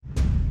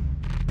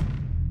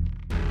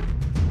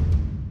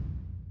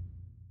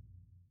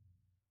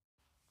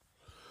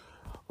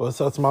What's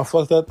up to my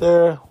folks out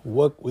there?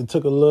 We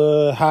took a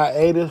little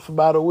hiatus for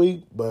about a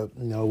week, but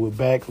we're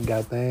back. We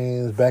got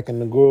things back in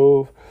the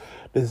groove.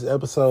 This is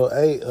episode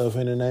 8 of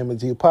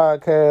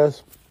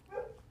InTheNameOfGPodcast.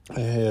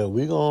 And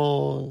we're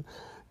gonna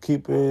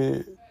keep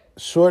it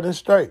short and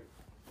straight.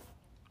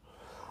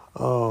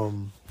 Of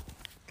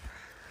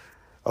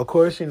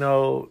course, in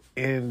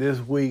this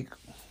week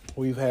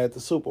we've had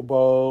the Super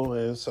Bowl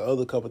and some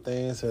other couple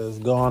things that's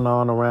going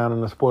on around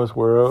in the sports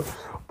world,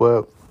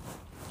 but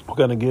we're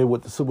going to get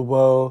with the Super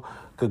Bowl.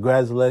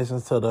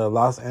 Congratulations to the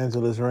Los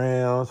Angeles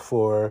Rams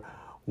for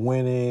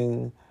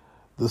winning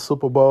the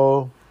Super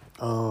Bowl.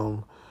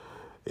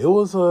 It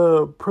was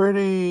a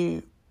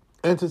pretty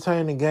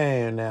entertaining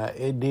game. Now,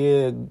 it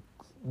did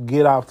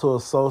get off to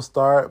a slow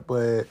start,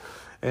 but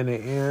in the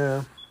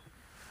end,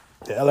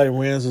 the LA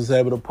Rams was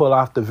able to pull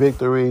off the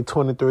victory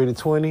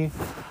 23-20.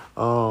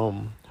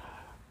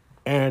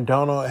 Aaron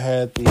Donald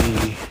had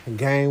the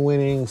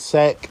game-winning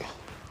sack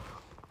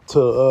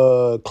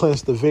to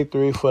clinch the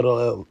victory for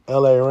the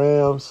LA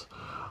Rams.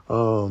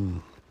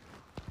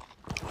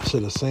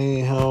 Should have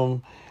seen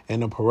him in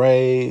the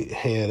parade.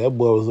 Hey, that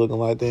boy was looking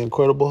like the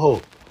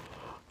Incredible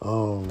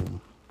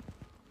Hulk.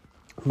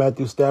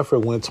 Matthew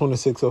Stafford went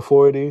 26 of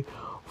 40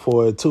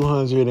 for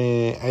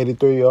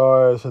 283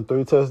 yards and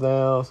 3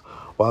 touchdowns,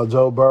 while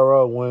Joe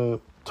Burrow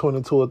went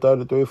 22 of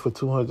 33 for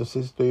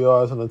 263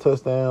 yards and a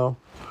touchdown.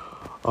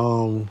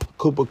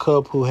 Cooper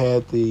Kupp, who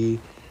had the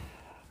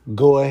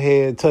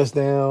go-ahead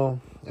touchdown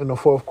in the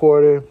fourth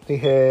quarter, he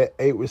had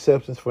 8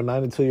 receptions for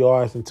 92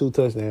 yards and 2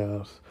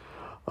 touchdowns.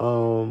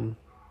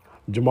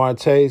 Jamar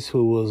Chase,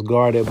 who was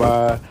guarded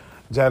by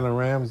Jalen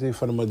Ramsey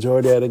for the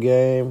majority of the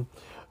game,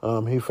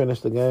 he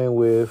finished the game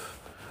with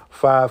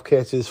 5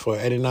 catches for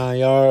 89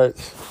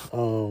 yards.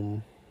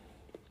 And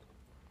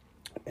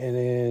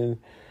then,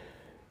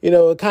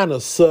 it kind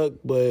of sucked,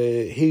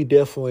 but he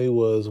definitely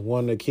was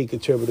one of the key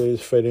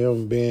contributors for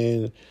them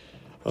being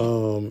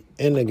in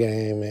the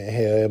game. And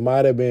hell, it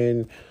might have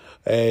been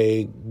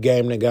a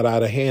game that got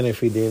out of hand if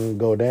he didn't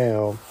go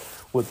down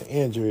with the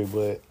injury.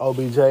 But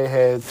OBJ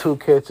had 2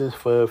 catches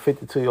for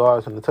 52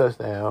 yards and a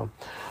touchdown.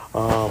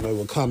 It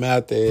would come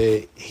out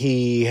that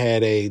he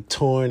had a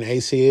torn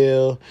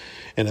ACL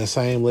in the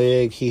same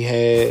leg he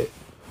had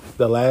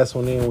the last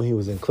one in when he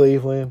was in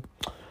Cleveland.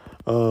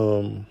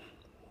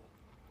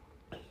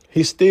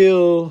 He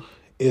still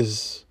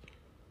is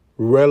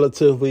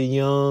relatively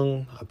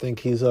young. I think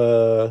he's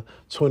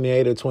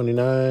 28 or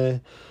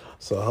 29.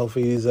 So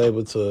hopefully he's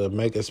able to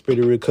make a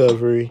speedy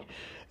recovery.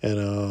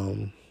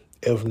 And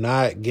if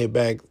not, get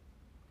back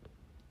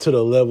to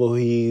the level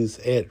he's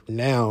at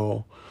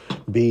now,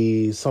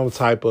 be some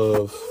type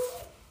of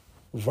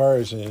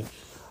version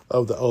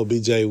of the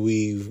OBJ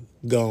we've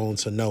gone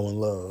to know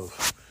and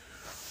love.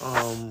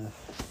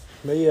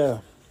 But yeah,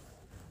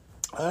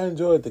 I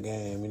enjoyed the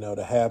game.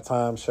 The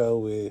halftime show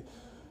with,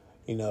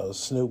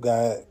 Snoop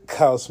got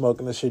caught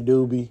smoking a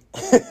shadoobie.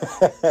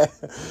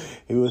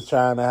 He was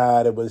trying to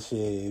hide it, but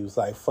shit, he was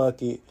like,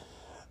 fuck it.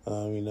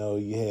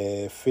 You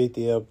had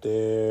 50 up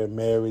there,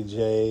 Mary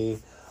J.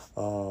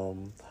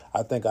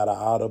 I think out of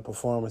all the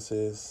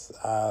performances,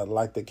 I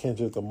like the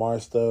Kendrick Lamar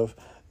stuff,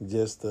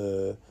 just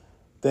the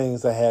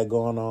things I had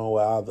going on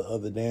with all the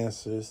other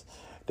dancers.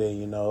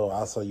 Then,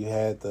 also you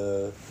had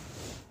the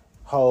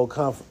whole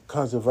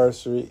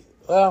controversy.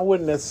 Well, I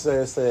wouldn't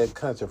necessarily say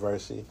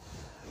controversy,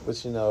 but,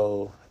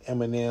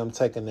 Eminem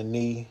taking the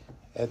knee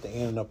at the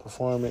end of the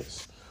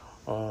performance,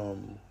 or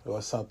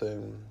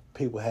something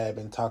people had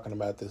been talking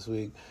about this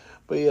week.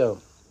 But, yeah,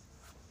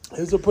 it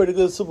was a pretty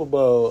good Super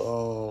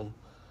Bowl.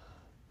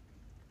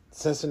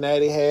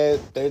 Cincinnati had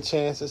their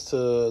chances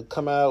to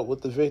come out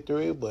with the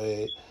victory,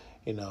 but,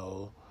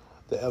 the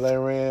LA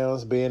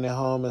Rams being at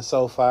home in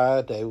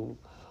SoFi, they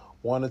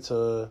wanted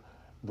to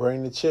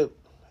bring the chip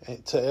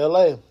to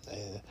LA,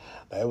 and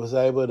they was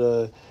able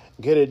to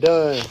get it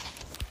done.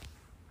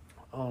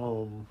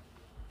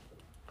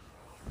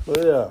 But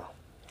yeah,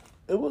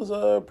 it was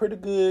pretty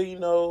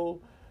good.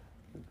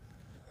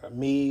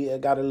 Me, I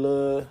got a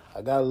little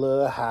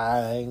high.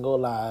 I ain't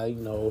gonna lie.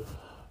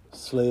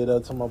 Slid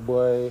up to my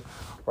boy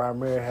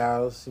Ramir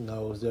house.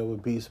 Was there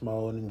with Beast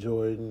Mode and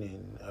Jordan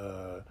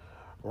and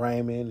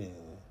Raymond,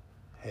 and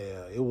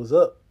hell, it was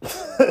up.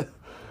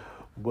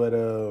 But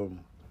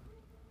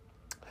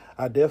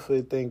I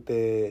definitely think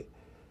that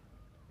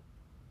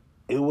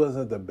it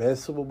wasn't the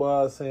best Super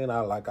Bowl I've seen.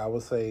 I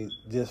would say,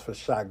 just for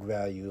shock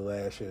value,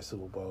 last year's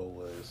Super Bowl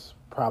was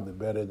probably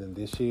better than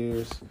this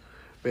year's,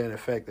 being the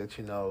fact that,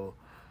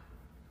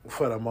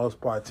 for the most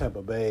part,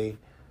 Tampa Bay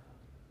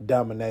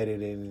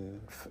dominated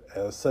in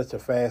such a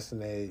fashion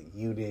that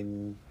you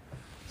didn't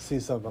see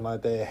something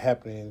like that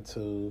happening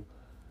to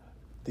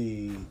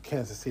the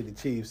Kansas City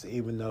Chiefs,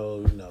 even though,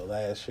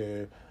 last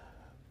year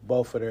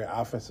both of their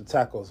offensive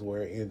tackles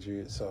were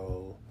injured.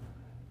 So,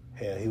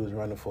 hell, he was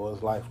running for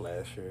his life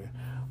last year.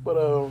 But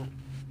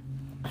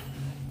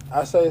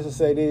I say that to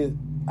say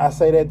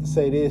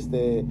this,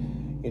 that,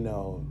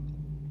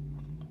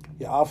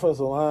 your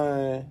offensive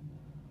line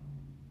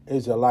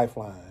is your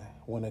lifeline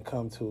when it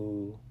comes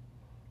to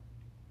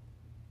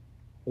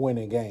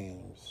winning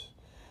games.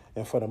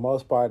 And for the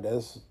most part,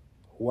 that's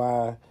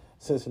why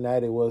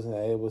Cincinnati wasn't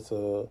able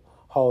to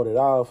hold it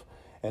off.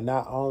 And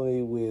not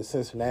only with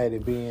Cincinnati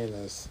being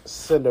a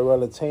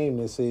Cinderella team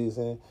this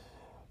season,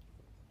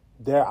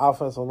 their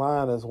offensive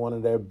line is one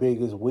of their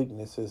biggest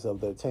weaknesses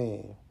of their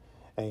team.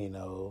 And,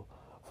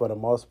 for the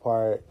most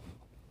part,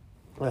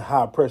 in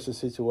high-pressure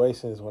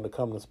situations when it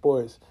comes to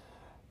sports,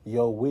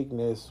 your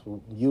weakness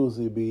will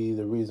usually be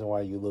the reason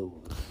why you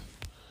lose.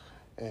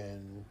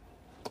 And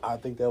I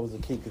think that was a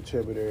key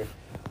contributor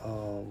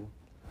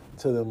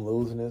to them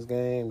losing this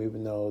game,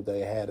 even though they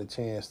had a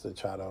chance to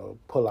try to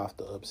pull off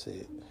the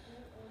upset.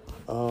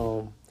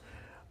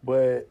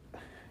 But,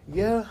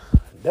 yeah,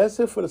 that's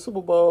it for the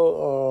Super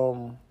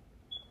Bowl.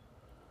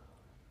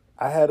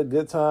 I had a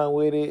good time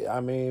with it.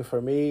 I mean,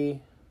 for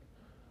me,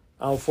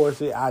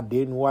 unfortunately, I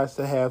didn't watch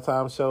the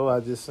halftime show. I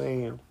just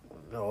seen,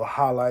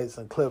 highlights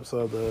and clips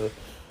of the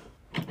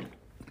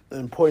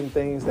important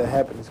things that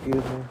happened.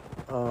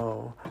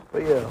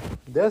 But yeah,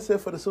 that's it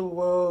for the Super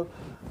Bowl.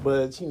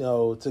 But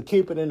to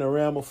keep it in the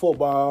realm of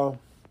football,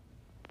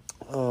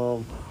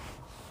 over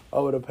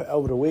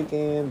the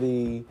weekend,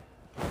 the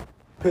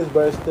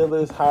Pittsburgh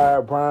Steelers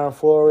hired Brian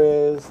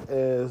Flores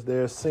as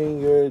their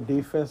senior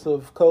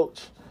defensive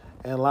coach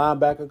and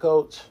linebacker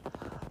coach.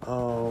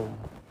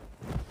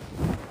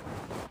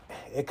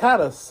 It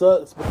kind of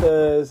sucks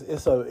because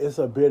it's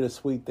a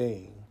bittersweet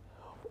thing.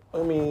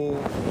 I mean,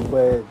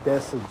 but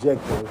that's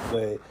subjective.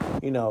 But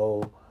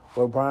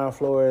with Brian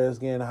Flores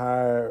getting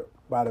hired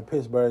by the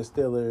Pittsburgh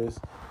Steelers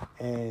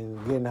and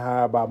getting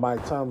hired by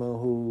Mike Tomlin,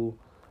 who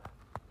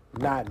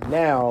not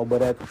now,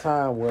 but at the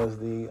time was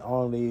the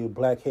only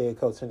black head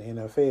coach in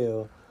the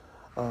NFL.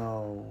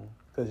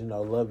 Because,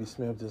 Lovie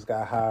Smith just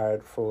got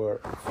hired for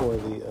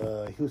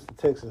the Houston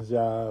Texans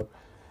job,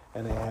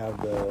 and they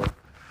have the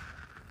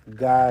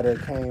guy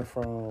that came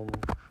from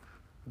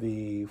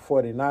the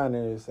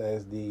 49ers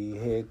as the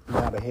head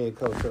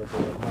coach of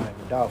the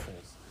Miami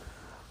Dolphins.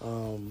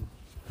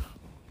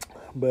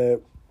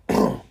 But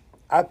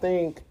I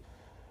think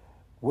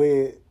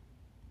with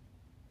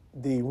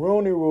the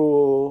Rooney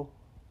Rule,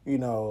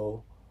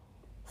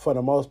 for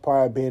the most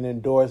part being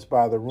endorsed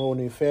by the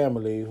Rooney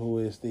family, who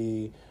is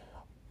the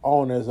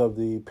owners of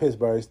the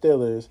Pittsburgh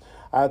Steelers,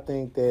 I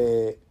think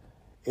that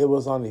it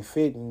was only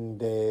fitting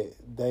that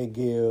they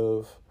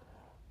give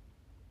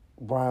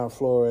Brian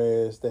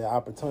Flores the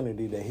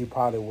opportunity that he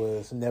probably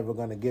was never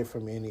going to get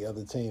from any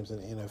other teams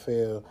in the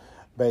NFL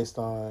based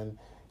on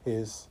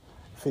his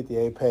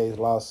 58-page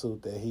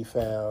lawsuit that he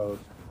filed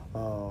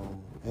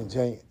in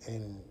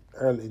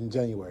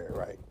January,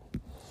 right?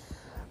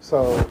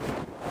 So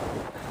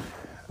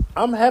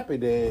I'm happy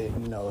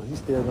that, he's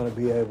still going to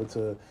be able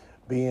to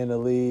be in the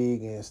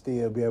league and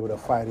still be able to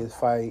fight his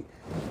fight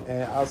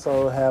and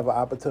also have an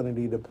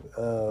opportunity to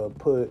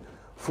put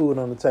food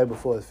on the table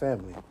for his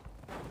family.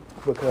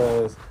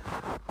 Because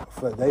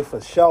they for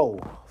sure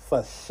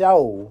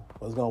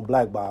was going to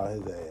blackball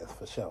his ass,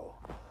 for sure.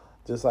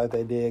 Just like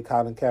they did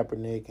Colin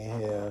Kaepernick,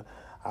 and hell,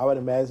 I would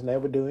imagine they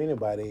would do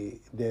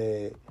anybody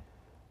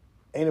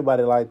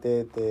like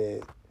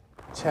that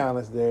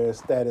challenge their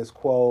status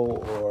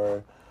quo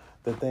or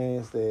the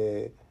things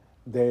that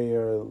they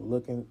are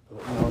looking,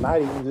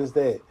 not even just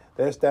that.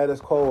 Their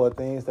status quo are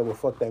things that will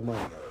fuck their money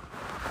up.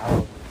 I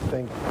don't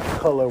think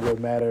color would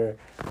matter,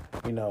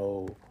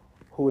 who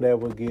they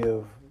would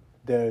give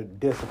their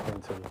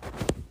discipline to.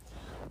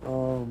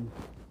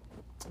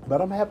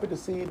 But I'm happy to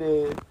see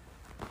that,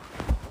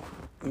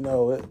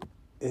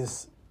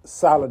 it's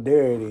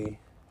solidarity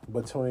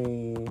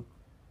between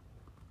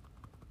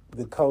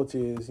the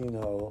coaches,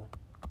 because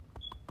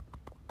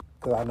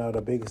I know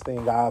the biggest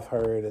thing I've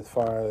heard as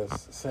far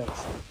as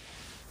since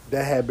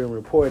that had been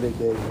reported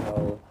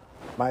that,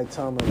 Mike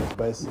Tomlin is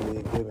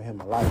basically giving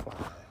him a lifeline.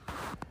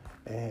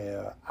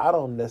 And I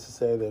don't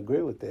necessarily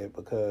agree with that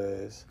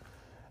because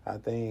I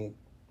think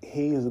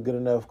he's a good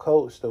enough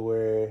coach to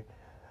where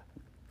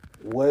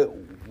what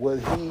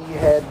he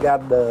had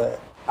got the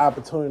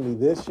opportunity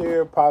this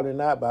year, probably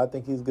not, but I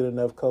think he's good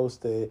enough coach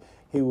that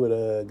he would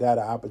have got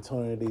an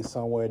opportunity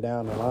somewhere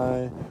down the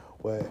line.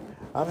 But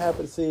I'm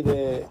happy to see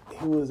that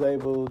he was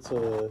able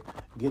to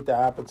get the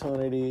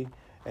opportunity,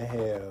 and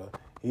hell,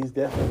 he's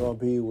definitely going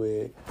to be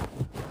with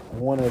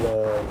one of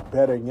the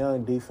better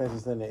young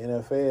defenses in the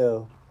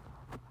NFL.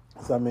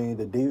 So, I mean,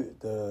 the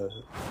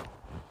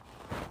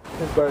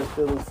Pittsburgh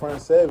Steelers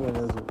front seven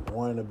is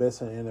one of the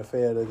best in the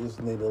NFL. They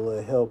just need a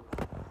little help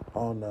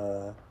on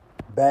the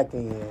back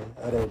end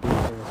of their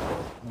defense.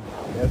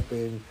 But, that's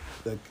been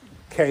the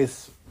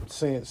case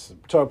since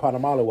Troy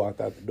Polamalu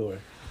walked out the door.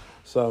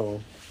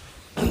 So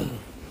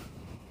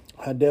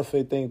I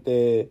definitely think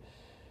that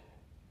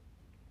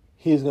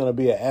he's going to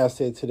be an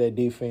asset to their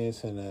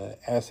defense and an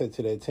asset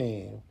to their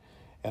team.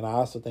 And I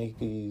also think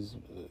he's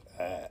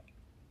an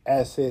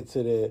asset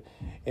to the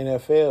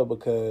NFL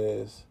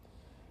because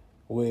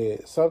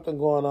with something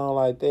going on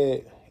like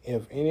that,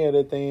 if any of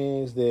the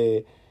things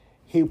that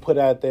he put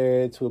out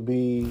there to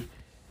be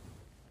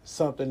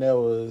something that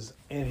was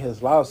in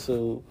his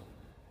lawsuit,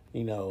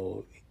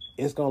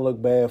 it's gonna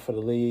look bad for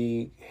the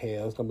league.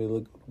 Hell, it's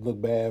gonna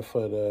look bad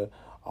for the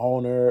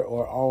owner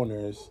or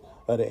owners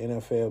of the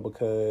NFL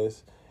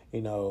because,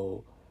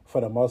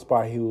 for the most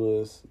part, he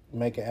was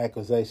making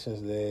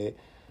accusations that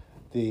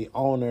the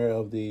owner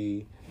of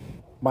the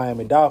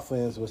Miami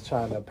Dolphins was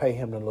trying to pay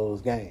him to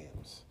lose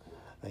games.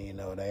 And,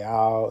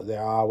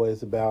 they're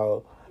always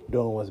about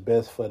doing what's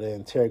best for the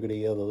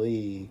integrity of the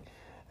league.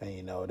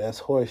 And,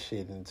 that's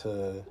horseshit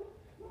until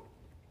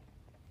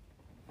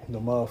the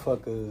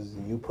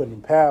motherfuckers you put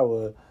in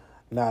power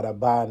not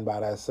abiding by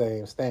that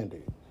same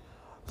standard.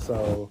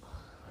 So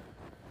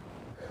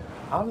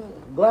I'm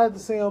glad to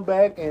see him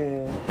back,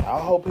 and I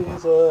hope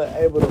he's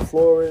able to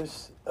flourish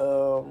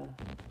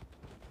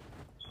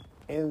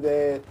in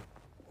that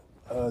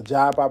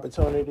job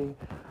opportunity.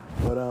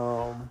 But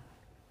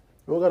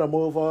we're going to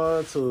move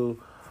on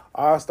to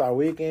All-Star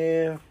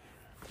Weekend.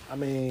 I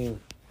mean,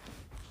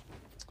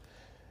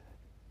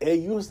 it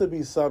used to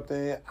be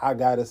something I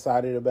got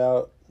excited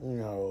about,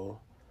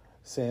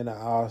 seeing the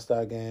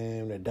All-Star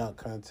game, the dunk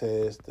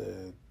contest,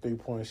 the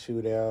three-point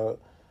shootout,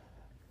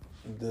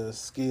 the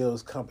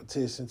skills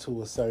competition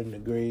to a certain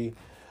degree.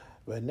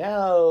 But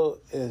now,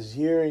 as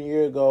year and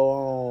year go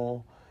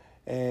on,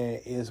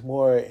 and it's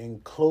more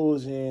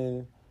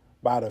inclusion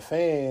by the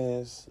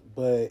fans,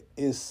 but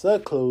it's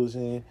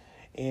seclusion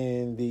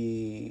in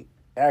the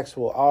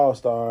actual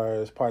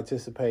All-Stars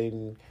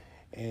participating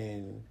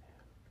in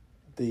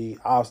the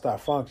All-Star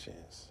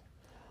functions.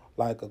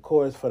 Like, of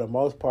course, for the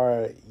most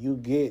part, you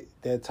get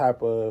that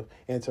type of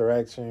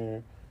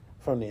interaction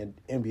from the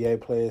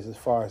NBA players as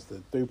far as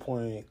the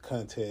three-point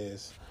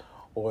contest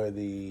or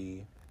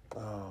the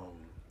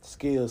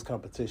skills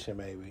competition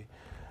maybe.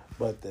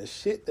 But the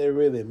shit that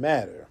really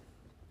matter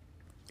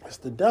is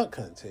the dunk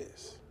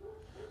contest.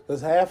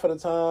 Because half of the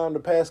time, the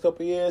past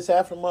couple of years,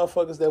 half of the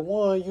motherfuckers that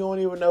won, you don't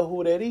even know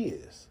who that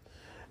is.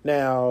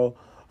 Now,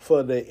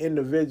 for the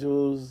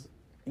individuals,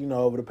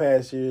 over the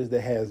past years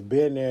that has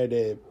been there,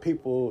 that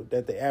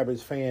the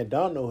average fan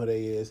don't know who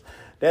they is,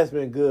 that's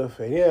been good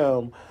for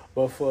him.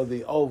 But for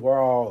the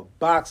overall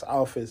box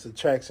office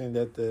attraction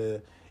that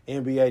the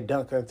NBA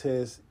dunk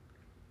contest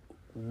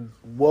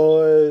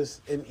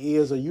was and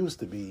is or used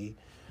to be,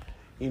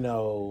 we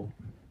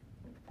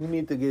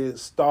need to get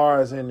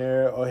stars in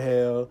there, or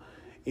hell,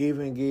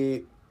 even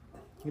get,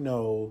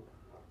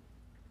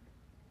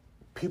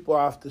 people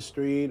off the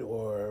street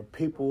or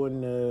people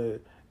in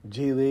the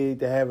G League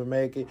that haven't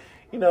make it.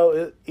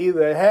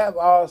 Either have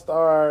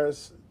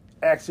all-stars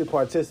actually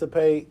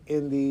participate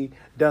in the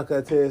dunk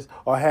contest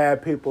or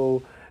have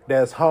people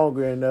that's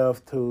hungry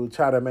enough to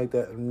try to make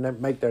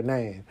their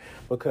name.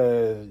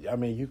 Because,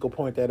 you could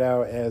point that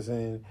out as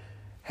in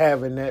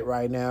having that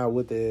right now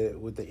with the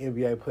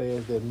NBA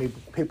players that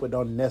people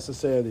don't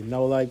necessarily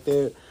know like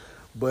that.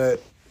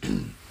 But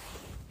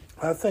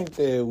I think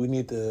that we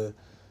need to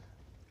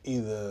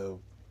either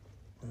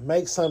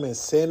make some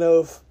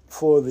incentive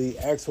for the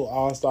actual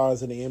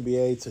All-Stars in the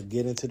NBA to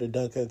get into the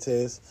dunk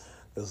contest.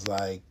 It's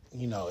like,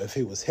 if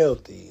he was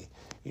healthy,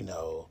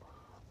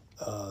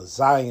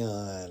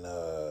 Zion,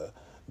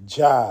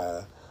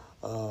 Ja,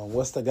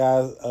 what's the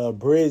guy,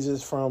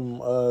 Bridges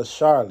from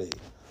Charlotte.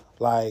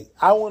 Like,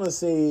 I want to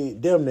see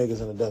them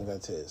niggas in the dunk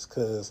contest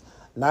because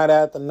night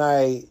after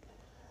night,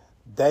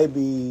 they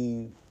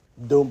be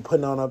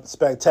putting on a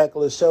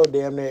spectacular show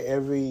damn near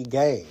every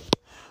game.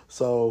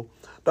 So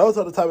those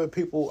are the type of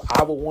people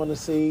I would want to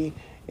see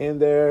in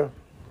there.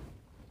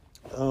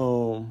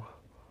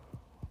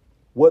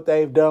 What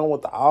they've done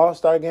with the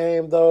All-Star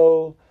game,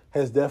 though,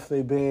 has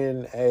definitely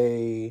been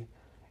a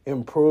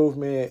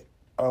improvement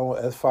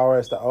as far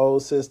as the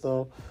old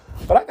system.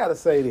 But I got to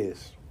say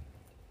this.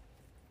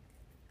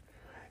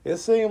 It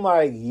seemed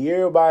like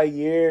year by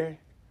year,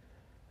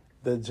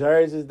 the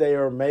jerseys they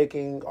are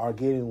making are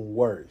getting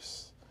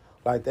worse.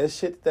 Like that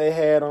shit that they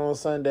had on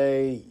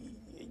Sunday,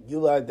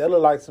 that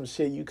look like some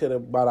shit you could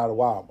have bought out of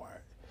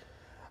Walmart.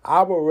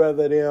 I would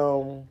rather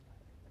them,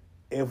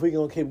 if we're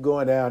going to keep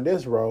going down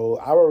this road,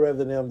 I would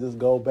rather them just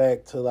go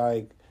back to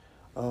like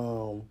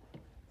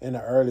in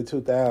the early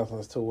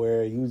 2000s to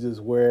where you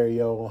just wear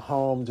your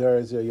home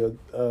jersey or your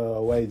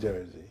away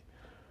jersey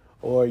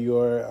or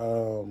your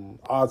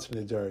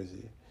alternate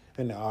jersey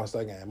in the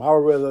All-Star game. I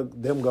would rather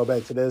them go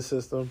back to that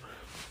system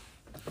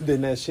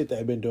than that shit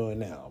they've been doing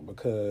now,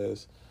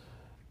 because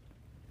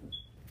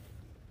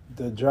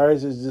the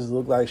jerseys just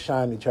look like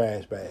shiny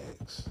trash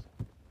bags.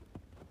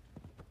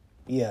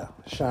 Yeah,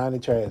 shiny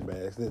trash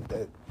bags.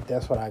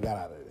 That's what I got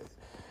out of it.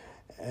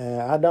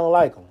 And I don't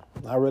like them.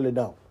 I really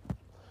don't.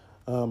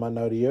 I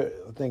know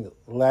I think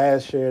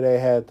last year they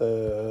had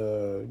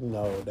the,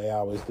 they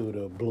always do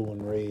the blue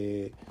and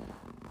red.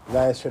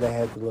 Last year they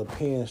had the little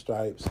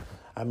pinstripes.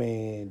 I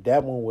mean,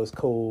 that one was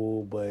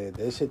cool, but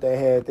that shit they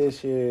had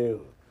this year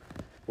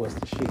was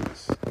the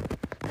sheets.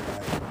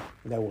 Like,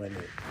 that wasn't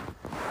it.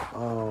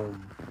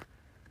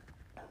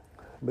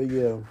 But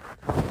yeah,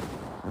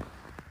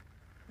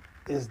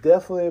 it's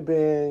definitely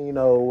been,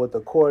 with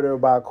the quarter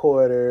by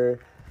quarter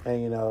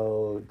and,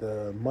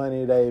 the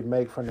money they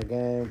make from the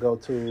game go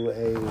to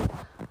a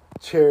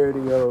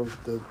charity of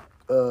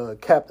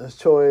captain's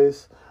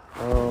choice.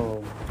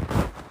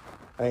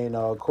 And,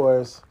 of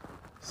course,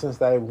 since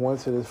they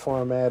went to this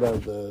format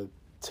of the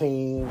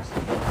teams,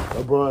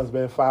 LeBron's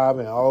been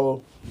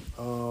 5-0.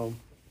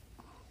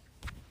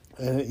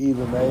 And he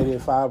even made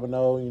it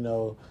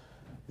 5-0,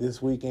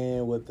 this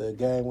weekend with the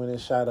game-winning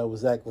shot over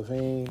Zach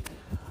LaVine.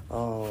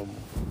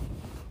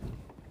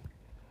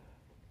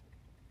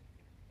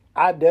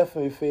 I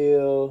definitely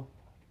feel,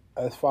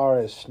 as far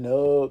as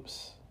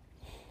snubs,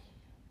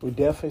 we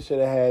definitely should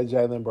have had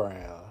Jaylen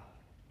Brown.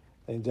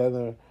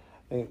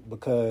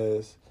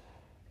 Because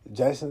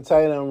Jason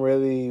Tatum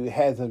really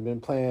hasn't been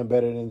playing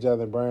better than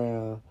Jaylen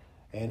Brown,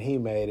 and he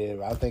made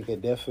it. I think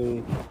it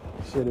definitely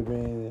should have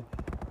been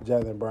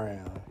Jaylen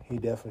Brown. He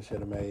definitely should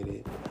have made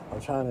it.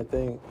 I'm trying to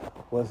think,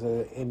 was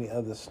there any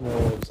other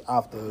snubs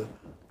off the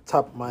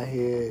top of my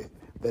head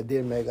that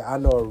didn't make it? I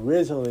know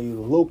originally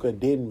Luka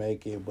didn't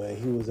make it, but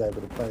he was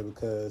able to play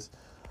because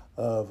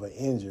of an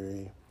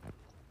injury.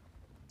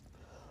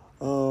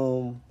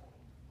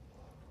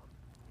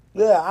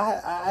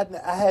 I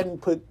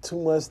hadn't put too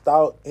much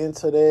thought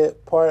into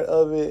that part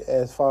of it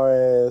as far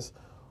as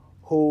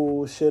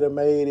who should have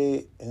made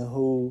it and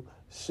who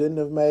shouldn't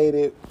have made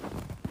it.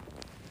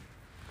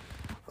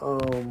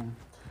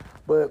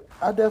 But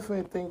I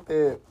definitely think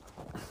that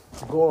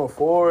going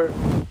forward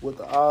with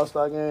the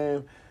All-Star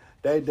game,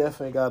 they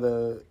definitely got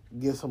to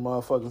get some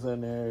motherfuckers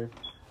in there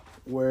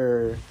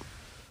where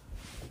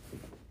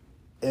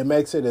it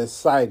makes it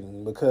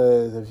exciting.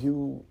 Because if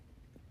you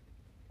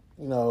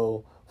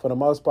for the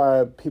most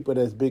part, people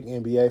that's big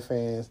NBA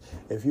fans,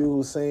 if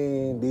you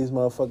seen these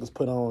motherfuckers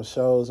put on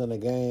shows in the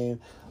game,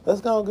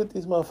 let's go and get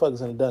these motherfuckers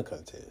in the dunk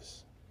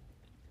contest.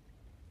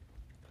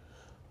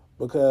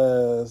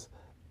 Because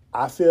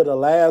I feel the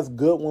last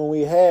good one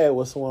we had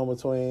was the one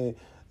between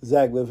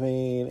Zach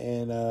LaVine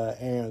and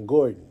Aaron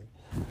Gordon.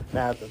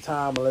 Now, at the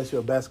time, unless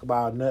you're a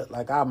basketball nut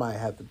like I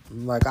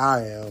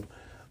am,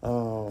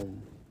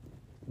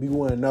 we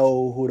wouldn't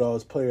know who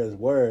those players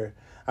were.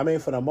 I mean,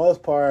 for the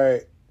most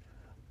part,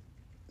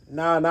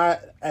 not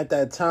at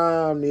that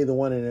time, neither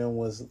one of them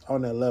was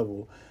on that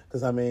level.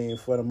 Because, I mean,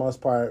 for the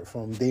most part,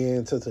 from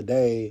then to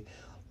today,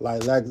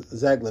 like Zach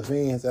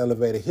LaVine has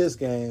elevated his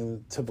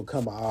game to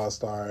become an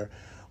all-star.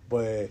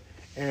 But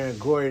Aaron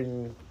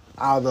Gordon,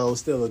 although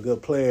still a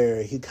good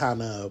player, he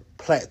kind of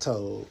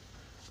plateaued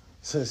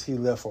since he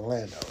left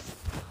Orlando.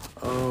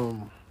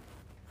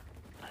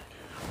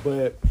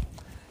 But,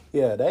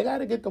 yeah, they got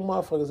to get the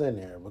motherfuckers in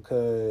there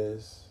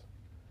because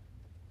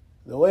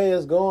the way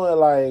it's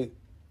going,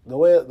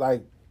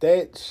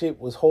 that shit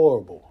was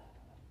horrible.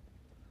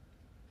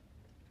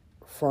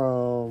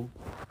 From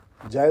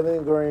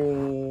Jalen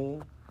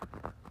Green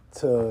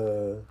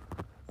to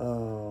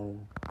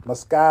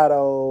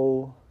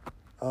Moscato,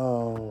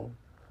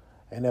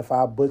 and if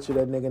I butcher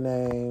that nigga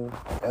name,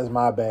 that's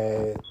my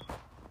bad.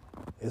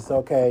 It's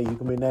okay. You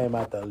can be named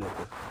out that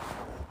liquor.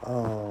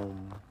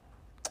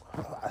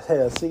 I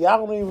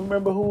don't even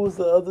remember who was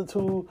the other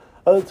two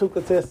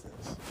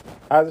contestants.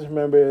 I just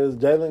remember it was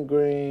Jalen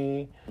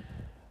Green,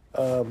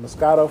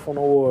 Moscato from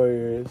the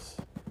Warriors.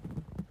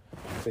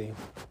 See,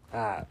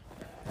 I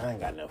ain't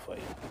got nothing for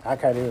you. I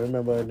can't even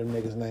remember them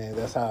niggas' names.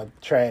 That's how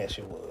trash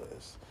it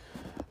was.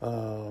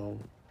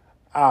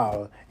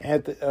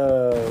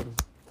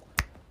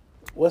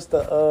 What's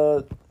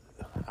the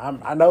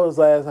I know his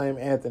last name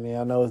Anthony.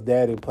 I know his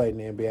daddy played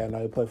in the NBA. I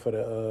know he played for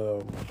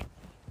the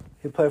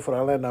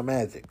Orlando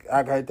Magic.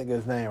 I can't think of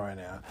his name right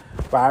now.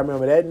 But I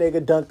remember that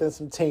nigga dunked in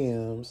some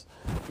Timbs.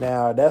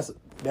 Now that's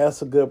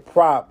a good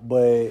prop,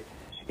 but it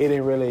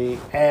didn't really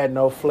add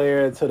no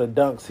flair to the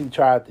dunks he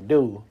tried to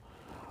do.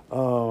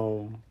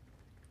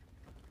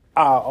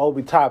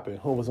 Obi Toppin,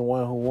 who was the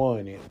one who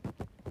won it.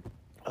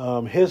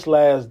 His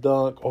last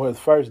dunk, or his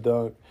first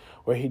dunk,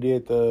 where he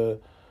did the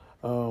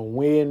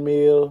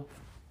windmill,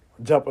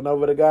 jumping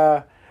over the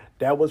guy,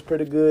 that was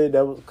pretty good.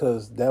 That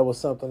was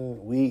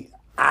something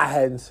I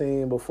hadn't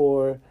seen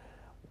before.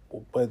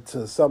 But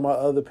to some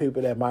other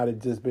people that might have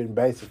just been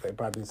basic, they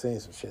probably seen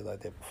some shit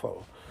like that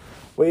before.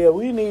 But yeah,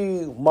 we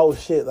need more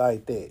shit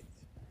like that.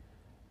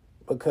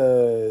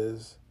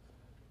 Because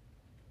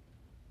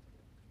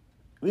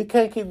we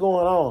can't keep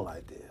going on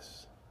like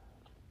this.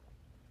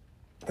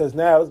 Because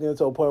now it's getting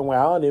to a point where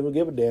I don't even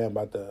give a damn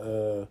about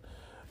the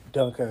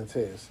dunk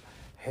contest.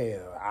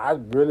 Hell, I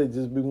just really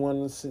been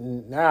wanting to see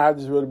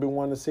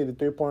the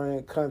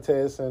 3-point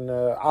contest and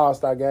the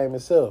All-Star game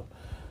itself.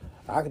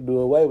 I could do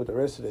away with the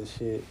rest of this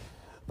shit.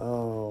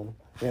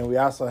 And we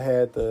also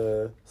had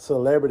the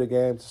celebrity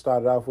game to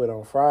start it off with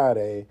on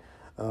Friday.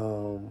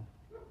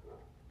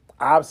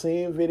 I've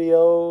seen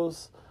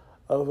videos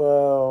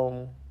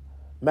of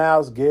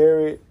Myles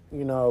Garrett,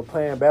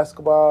 playing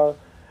basketball.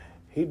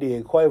 He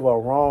did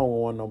Quavo wrong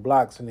with one of them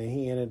blocks, and then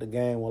he ended the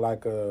game with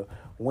like a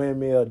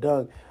windmill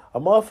dunk. A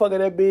motherfucker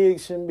that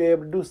big shouldn't be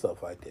able to do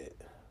stuff like that.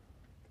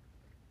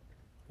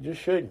 Just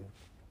shouldn't.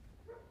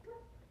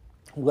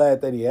 I'm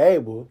glad that he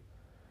able.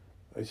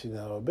 But,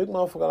 a big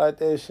motherfucker like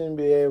that shouldn't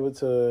be able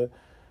to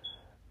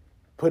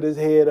put his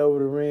head over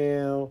the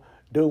rim,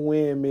 do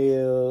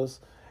windmills,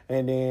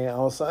 and then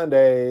on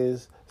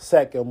Sundays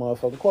sack your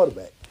motherfucking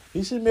quarterback.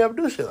 He shouldn't be able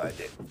to do shit like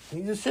that.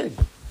 He just shouldn't.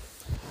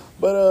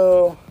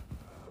 But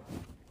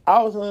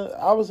I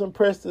was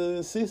impressed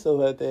to see stuff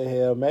like that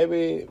here.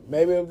 Maybe if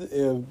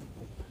them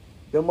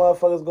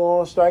motherfuckers go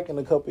on strike in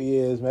a couple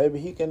years, maybe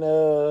he can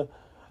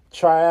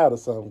try out or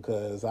something.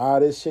 Because all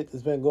this shit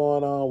that's been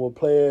going on with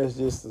players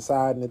just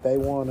deciding that they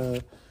want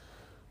to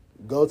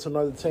go to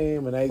another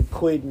team and they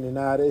quitting and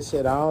all this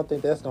shit, I don't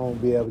think that's going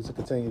to be able to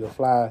continue to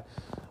fly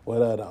with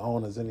the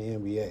owners in the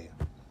NBA.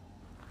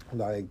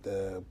 Like,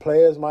 the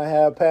players might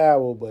have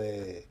power,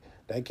 but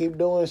they keep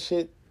doing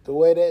shit the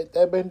way that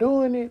they've been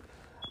doing it.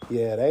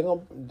 Yeah,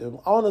 the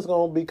owners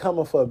gonna be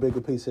coming for a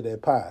bigger piece of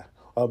that pie,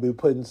 or be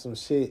putting some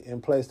shit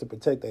in place to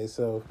protect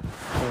themselves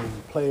from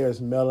players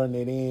mailing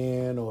it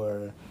in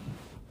or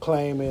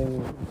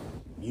claiming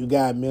you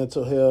got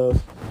mental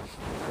health.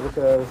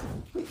 Because,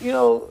 you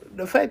know,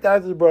 the fact that I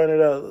just brought it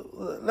up,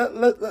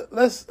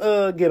 let's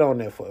get on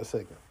that for a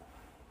second.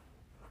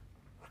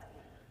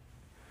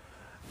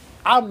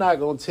 I'm not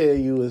going to tell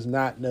you it's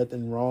not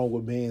nothing wrong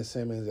with Ben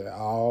Simmons at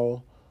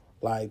all.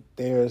 Like,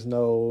 there's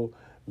no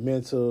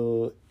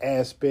mental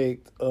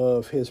aspect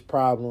of his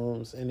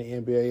problems in the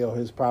NBA or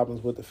his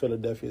problems with the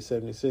Philadelphia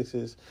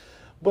 76ers.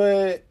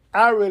 But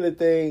I really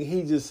think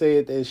he just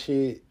said that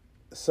shit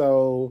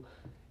so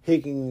he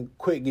can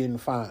quit getting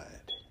fined.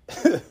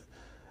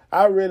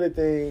 I really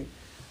think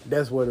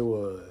that's what it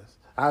was.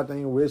 I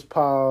think Rich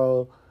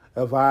Paul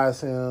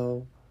advised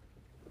him.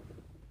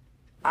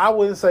 I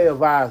wouldn't say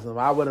advise him.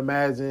 I would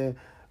imagine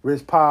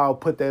Rich Paul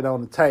put that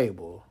on the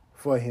table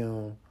for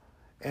him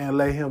and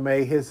let him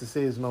make his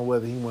decision on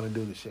whether he want to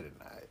do the shit or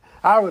not.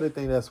 I really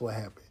think that's what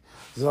happened.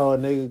 So a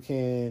nigga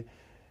can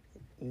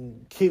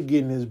keep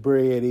getting his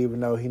bread even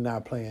though he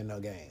not playing no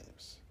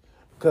games.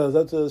 Because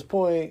up to this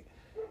point,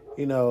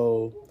 you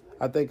know,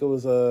 I think it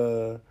was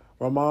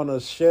Ramona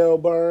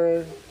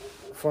Shelburne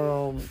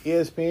from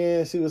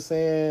ESPN. She was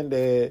saying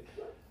that,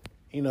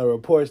 you know,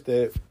 reports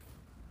that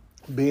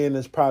Ben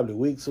is probably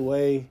weeks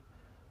away.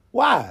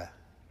 Why?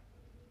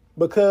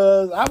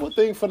 Because I would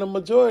think for the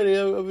majority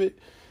of it,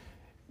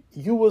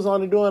 you was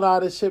only doing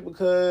all this shit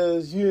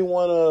because you didn't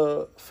want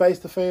to face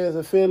the fans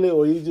in Philly,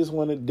 or you just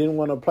didn't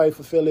want to play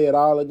for Philly at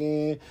all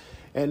again.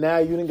 And now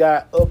you done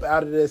got up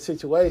out of that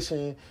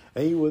situation,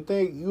 and you would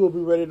think you would be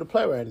ready to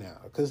play right now.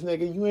 Because,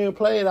 nigga, you ain't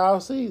played all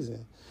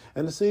season.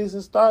 And the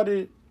season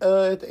started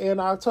at the end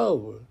of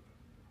October.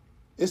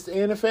 It's the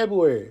end of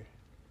February.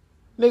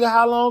 Nigga,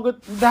 how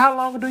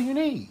longer do you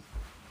need?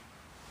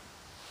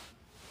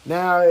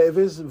 Now, if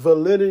it's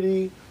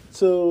validity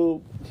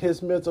to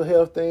his mental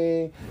health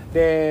thing,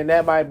 then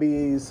that might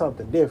be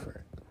something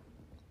different.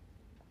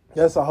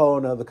 That's a whole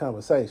nother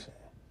conversation.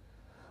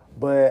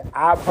 But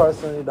I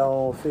personally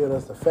don't feel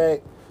that's the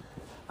fact.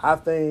 I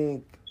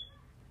think,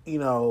 you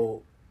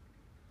know,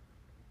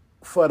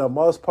 for the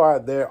most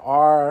part, there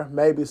are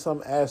maybe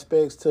some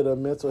aspects to the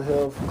mental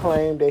health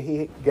claim that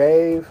he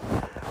gave,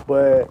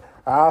 but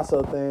I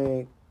also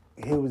think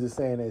he was just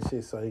saying that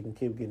shit so he can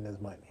keep getting his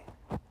money.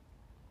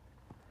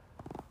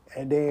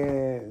 And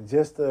then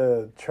just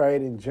the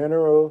trade in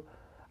general,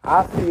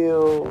 I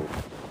feel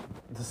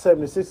the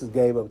 76ers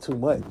gave up too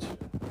much.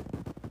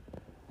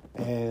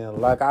 And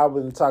like I've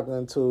been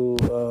talking to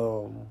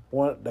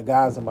one of the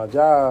guys in my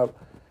job,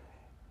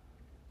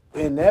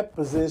 in that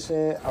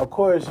position, of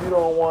course, you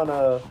don't want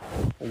to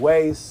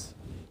waste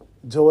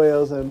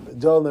Joel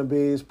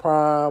Embiid's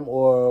prime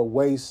or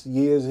waste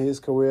years of his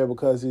career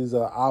because he's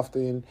an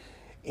often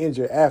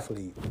injured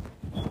athlete.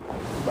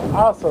 But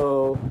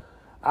also,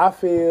 I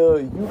feel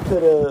you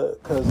could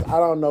have, because I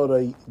don't know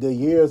the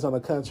years on the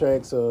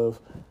contracts of,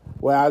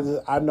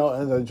 well, I know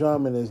Andre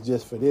Drummond is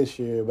just for this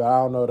year, but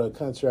I don't know the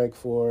contract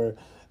for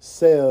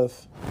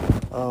Seth.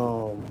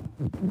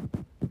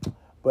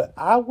 But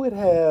I would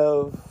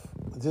have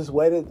just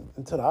waited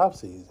until the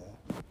offseason.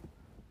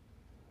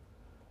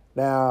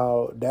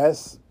 Now,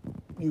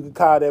 you can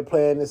call that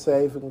playing it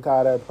safe, you can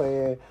call that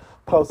playing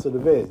close to the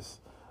vest.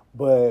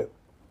 But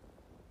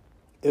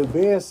if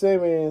Ben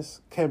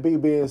Simmons can be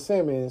Ben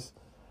Simmons,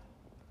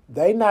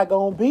 they not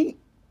going to beat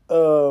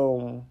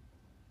the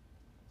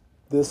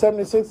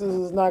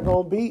 76ers is not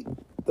going to beat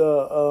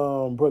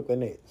the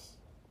Brooklyn Nets.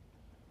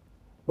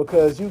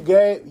 Because you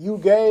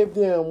gave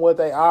them what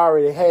they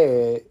already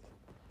had,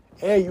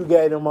 and you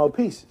gave them more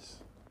pieces.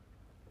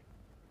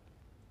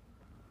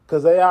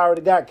 Because they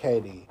already got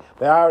KD.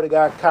 They already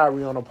got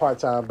Kyrie on a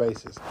part-time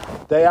basis.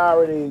 They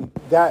already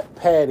got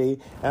Patty,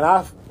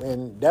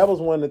 and that was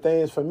one of the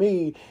things for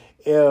me.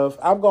 If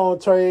I'm gonna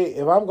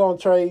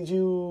trade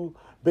you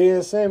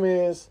Ben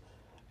Simmons,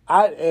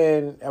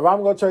 if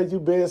I'm gonna trade you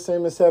Ben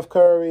Simmons, Seth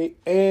Curry,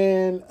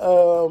 and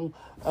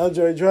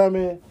Andre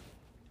Drummond,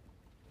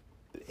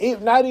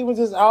 not even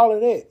just all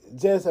of that.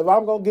 Just if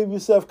I'm gonna give you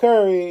Seth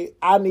Curry,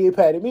 I need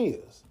Patty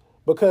Mills,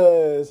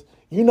 because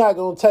you're not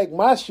gonna take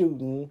my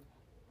shooting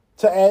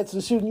to add to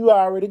the shooting you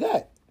already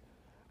got.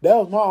 That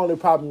was my only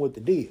problem with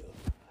the deal.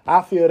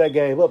 I feel they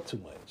gave up too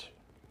much.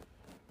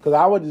 Because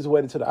I would just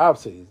wait until the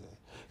offseason.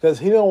 Because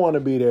he don't want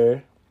to be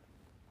there.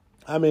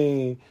 I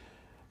mean,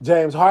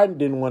 James Harden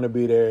didn't want to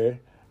be there.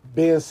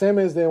 Ben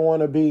Simmons didn't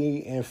want to be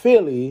in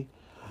Philly.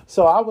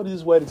 So I would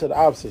just wait until the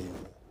offseason.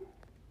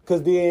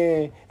 Because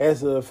then,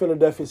 as the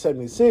Philadelphia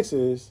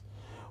 76ers,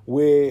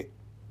 with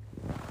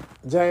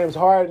James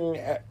Harden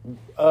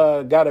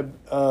got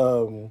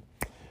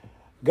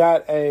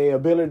a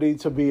ability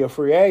to be a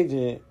free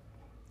agent,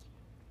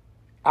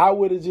 I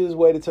would have just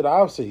waited till the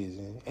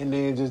offseason and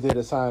then just did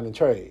a sign and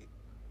trade.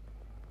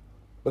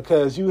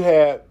 Because then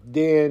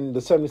the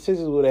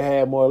 76ers would have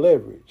had more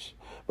leverage.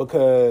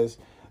 Because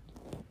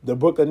the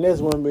Brooklyn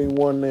Nets wouldn't be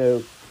wanting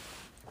to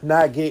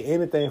not get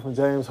anything from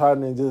James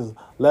Harden and just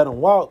let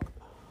him walk.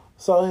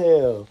 So,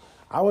 hell,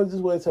 I would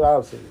just wait till the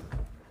offseason.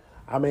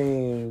 I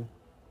mean,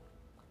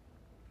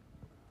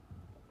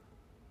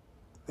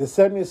 the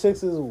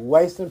 76ers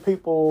wasting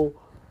people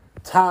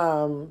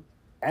time,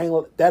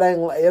 it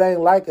ain't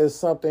like it's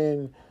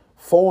something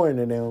foreign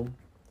to them,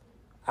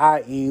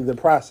 i.e. the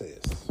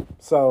process.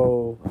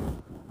 So,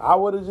 I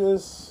would have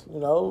just,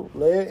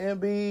 let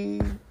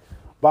Embiid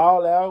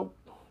ball out,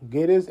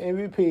 get his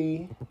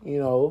MVP,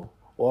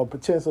 or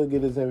potentially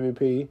get his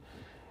MVP,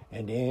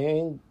 and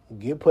then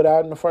get put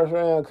out in the first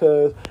round.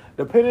 Because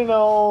depending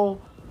on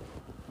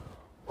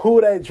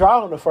who they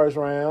draw in the first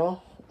round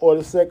or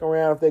the second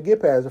round, if they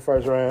get past the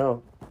first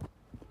round,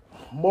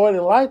 more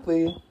than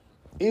likely,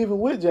 even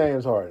with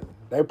James Harden,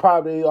 they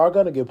probably are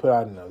going to get put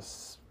out in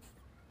those.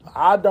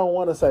 I don't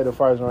want to say the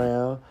first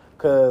round,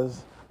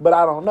 but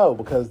I don't know,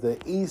 because the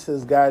East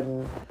has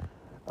gotten...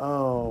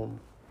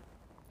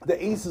 the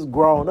East has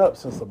grown up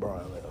since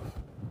LeBron left.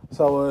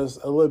 So it's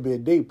a little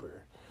bit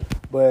deeper.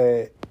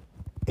 But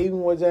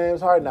even with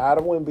James Harden, I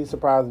wouldn't be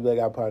surprised if they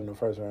got put in the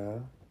first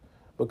round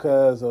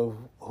because of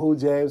who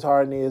James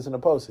Harden is in the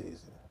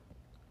postseason.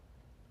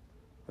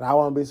 And I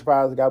wouldn't be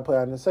surprised if they got put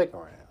out in the second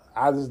round.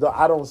 I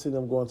don't see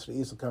them going to the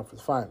Eastern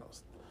Conference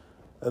Finals,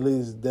 at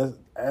least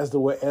as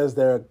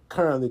they're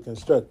currently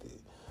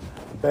constructed,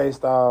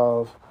 based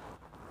off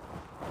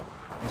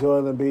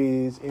Joel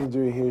Embiid's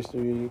injury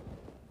history,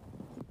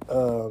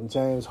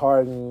 James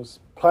Harden's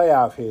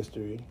playoff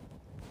history,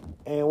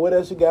 and what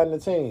else you got in the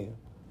team?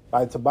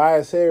 Like,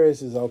 Tobias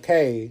Harris is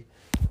okay,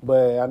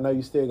 but I know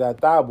you still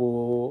got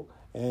Thibault,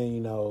 and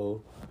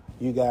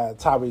you got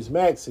Tyrese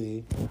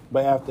Maxey.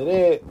 But after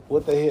that,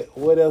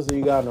 what else do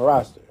you got on the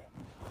roster?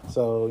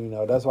 So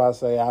that's why I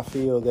say I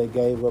feel they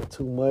gave up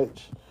too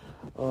much.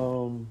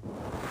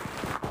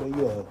 But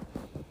yeah,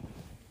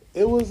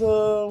 it was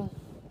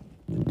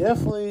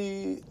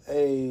definitely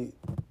a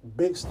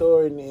big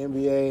story in the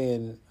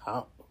NBA,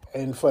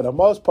 and for the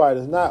most part,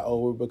 it's not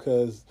over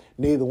because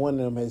neither one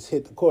of them has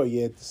hit the court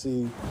yet to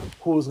see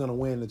who's going to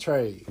win the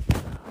trade.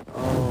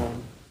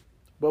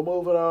 But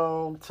moving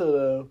on to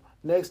the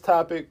next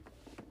topic,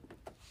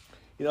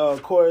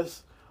 of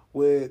course,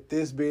 with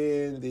this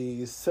being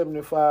the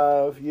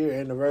 75-year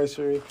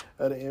anniversary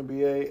of the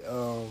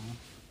NBA,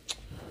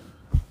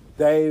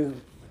 they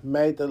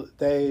made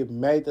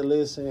the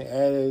list and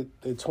added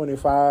the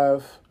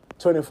 25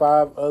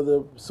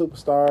 other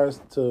superstars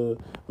to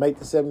make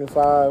the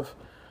 75.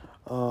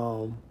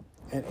 And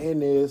in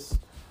this,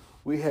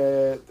 we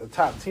had the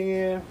top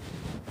 10.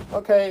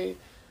 Okay,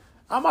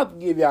 I'm about to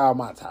give y'all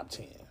my top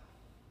 10.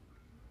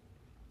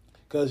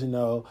 Because,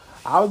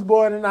 I was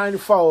born in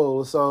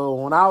 94, so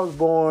when I was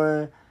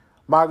born,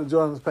 Michael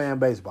Jordan was playing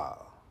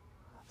baseball.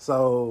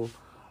 So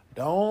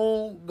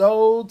don't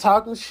go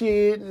talking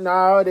shit and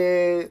all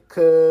that,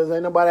 because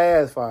ain't nobody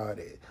asked for all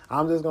that.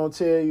 I'm just going to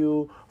tell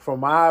you from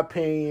my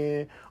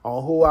opinion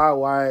on who I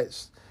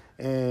watched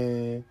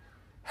and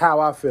how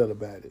I feel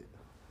about it.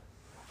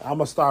 I'm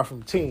going to start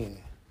from 10.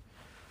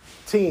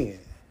 10.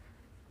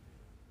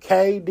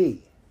 KD.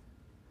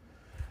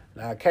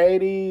 Now,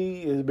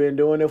 KD has been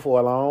doing it for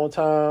a long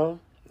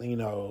time.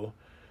 The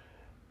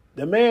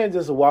man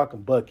just a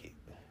walking bucket.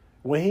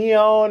 When he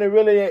on, it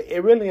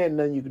really ain't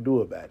nothing you can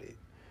do about it.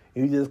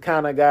 You just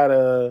kind of got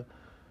to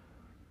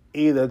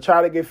either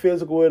try to get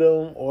physical with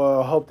him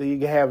or hope that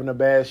you're having a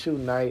bad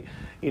shooting night.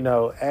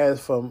 As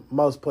for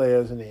most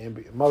players in the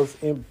NBA, most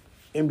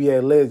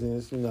NBA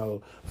legends,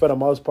 for the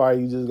most part,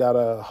 you just got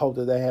to hope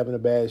that they're having a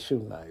bad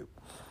shooting night.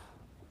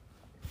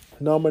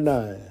 Number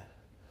 9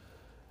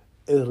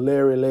 is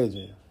Larry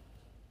Legend.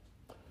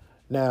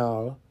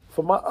 Now,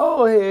 for my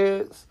old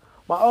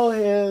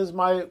heads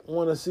might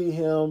want to see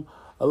him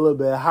a little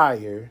bit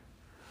higher.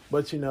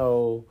 But,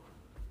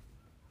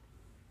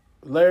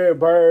 Larry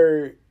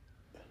Bird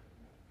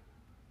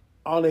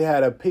only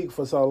had a peak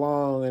for so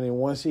long, and then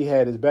once he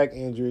had his back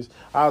injuries,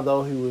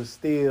 although he was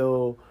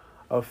still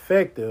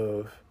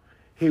effective,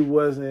 he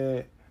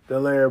wasn't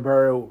the Larry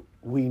Bird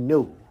we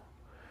knew.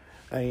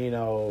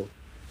 And,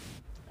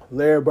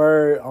 Larry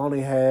Bird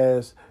only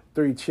has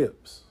 3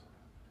 chips.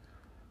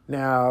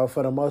 Now,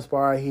 for the most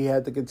part, he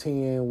had to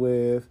contend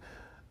with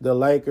the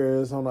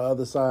Lakers on the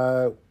other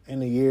side in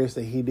the years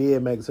that he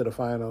did make it to the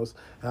finals.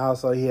 And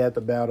also, he had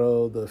to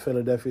battle the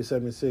Philadelphia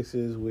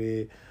 76ers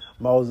with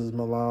Moses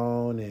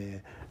Malone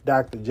and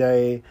Dr.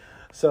 J.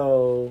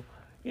 So,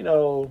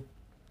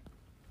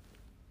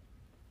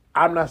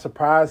 I'm not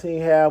surprised he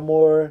had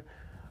more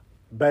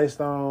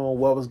based on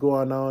what was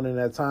going on in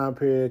that time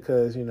period,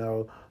 because,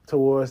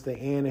 towards the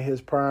end of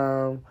his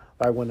prime,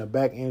 like when the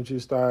back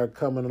injuries started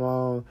coming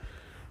along,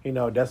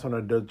 that's when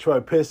the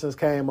Detroit Pistons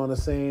came on the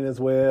scene as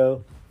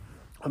well.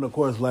 And, of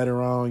course,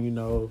 later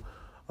on,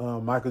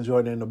 Michael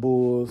Jordan and the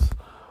Bulls.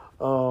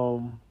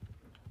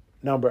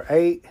 Number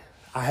 8,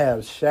 I have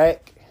Shaq.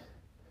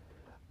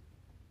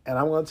 And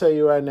I'm going to tell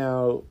you right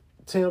now,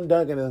 Tim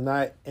Duncan is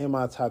not in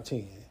my top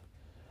 10.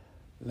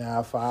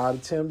 Now, for all the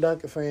Tim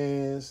Duncan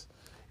fans,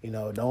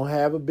 don't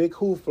have a big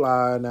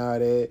hoopla now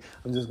that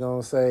I'm just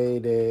going to say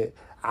that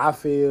I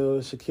feel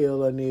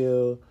Shaquille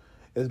O'Neal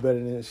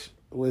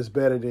was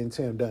better than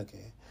Tim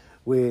Duncan,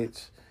 which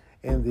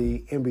in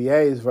the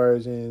NBA's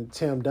version,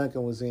 Tim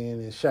Duncan was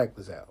in and Shaq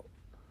was out.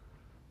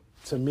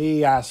 To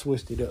me, I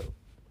switched it up.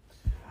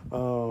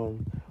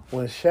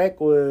 When Shaq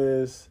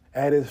was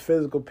at his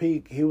physical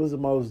peak, he was the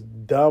most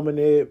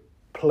dominant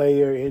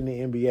player in the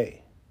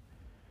NBA.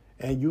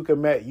 And you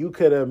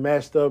could have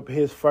matched up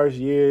his first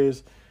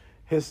years,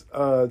 his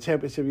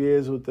championship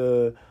years with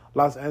the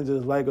Los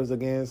Angeles Lakers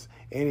against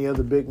any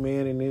other big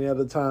man in any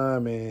other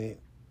time, and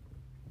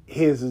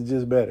his is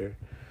just better.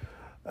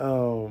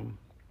 And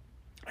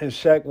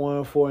Shaq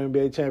won 4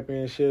 NBA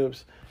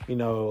championships.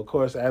 Of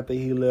course, after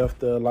he left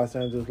the Los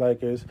Angeles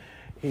Lakers,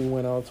 he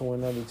went on to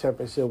win another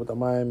championship with the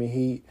Miami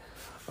Heat.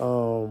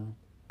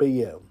 But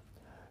yeah,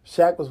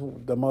 Shaq was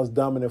the most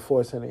dominant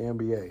force in the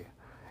NBA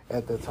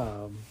at the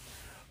time.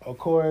 Of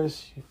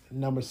course,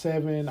 number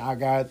 7, I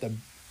got the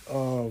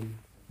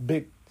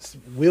big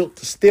Wilt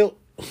Stilt.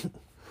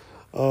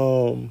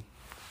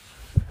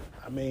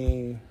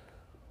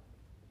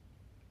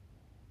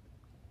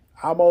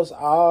 Almost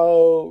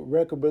all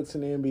record books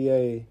in the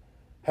NBA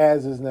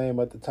has his name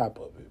at the top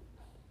of it.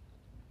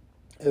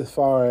 As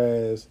far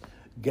as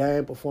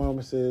game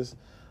performances,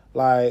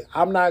 like,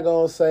 I'm not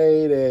going to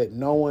say that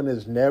no one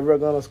is never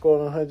going to score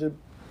 100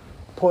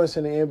 points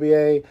in the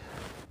NBA.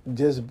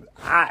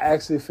 I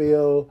actually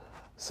feel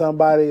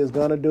somebody is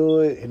going to do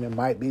it, and it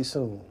might be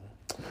soon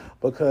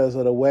because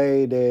of the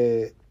way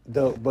that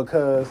the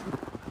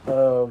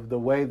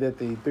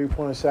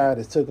 3-point shot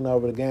is taking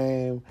over the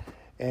game,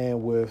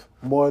 and with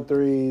more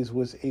threes,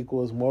 which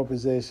equals more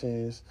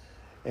possessions.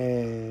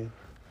 And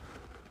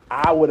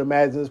I would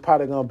imagine it's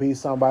probably going to be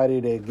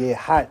somebody that get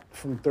hot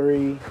from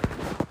 3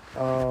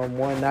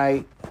 one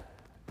night.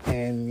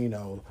 And,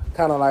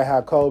 kind of like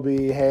how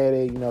Kobe had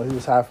it, he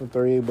was hot from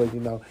 3, but,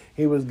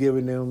 he was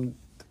giving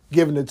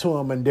it to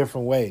him in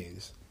different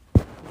ways.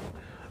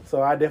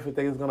 So I definitely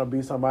think it's going to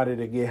be somebody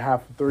that get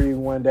hot from 3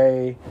 one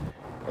day,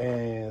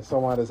 and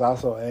someone that's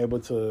also able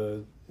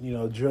to,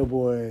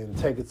 dribble and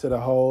take it to the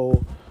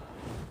hole,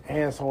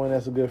 and someone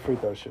that's a good free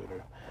throw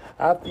shooter.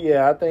 I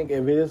think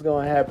if it is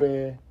going to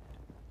happen,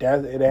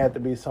 it have to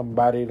be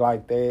somebody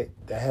like that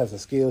has a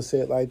skill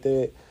set like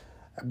that.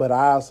 But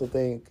I also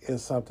think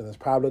it's something that's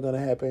probably going to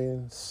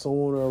happen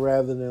sooner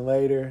rather than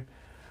later.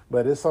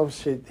 But it's some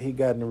shit he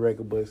got in the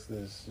record books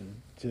that's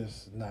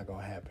just not going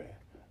to happen.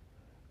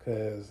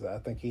 Because I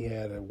think he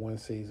had one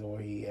season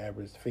where he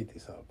averaged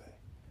 50-something.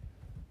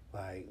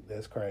 Like,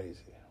 that's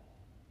crazy.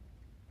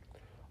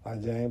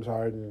 Like James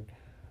Harden,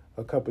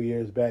 a couple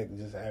years back,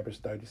 just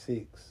averaged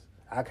 36.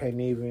 I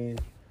can't even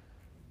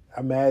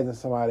imagine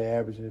somebody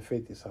averaging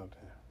 50-something.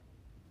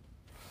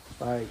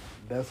 Like,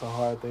 that's a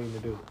hard thing to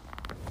do.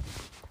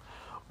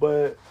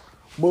 But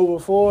moving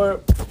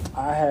forward,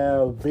 I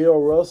have Bill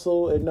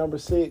Russell at number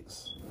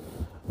 6.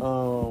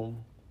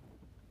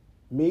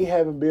 Me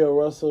having Bill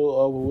Russell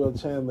over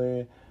Wilt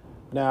Chamberlain.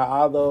 Now,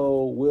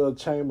 although Wilt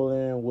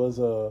Chamberlain was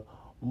a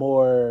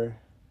more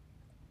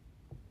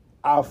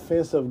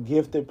offensive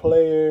gifted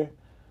player,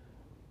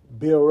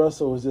 Bill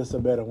Russell was just a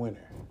better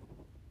winner.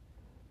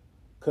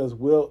 Because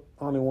Wilt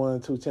only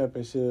won 2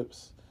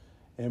 championships,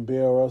 and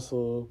Bill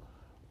Russell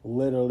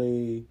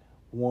literally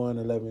won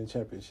 11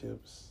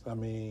 championships. I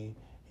mean,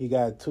 he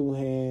got two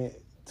hands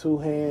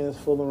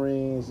full of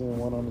rings and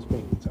one on his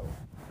pinky toe.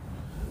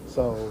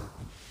 So,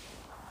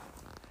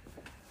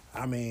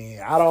 I mean,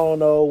 I don't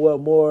know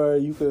what more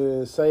you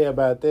could say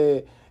about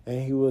that.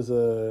 And he was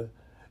a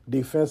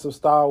defensive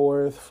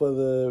stalwart for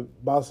the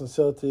Boston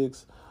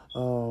Celtics.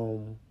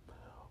 One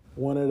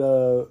of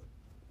the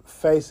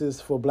faces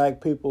for black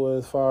people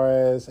as far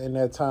as in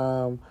that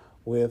time,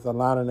 with a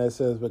line that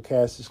says with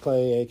Cassius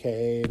Clay,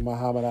 a.k.a.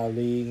 Muhammad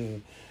Ali,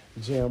 and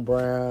Jim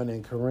Brown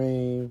and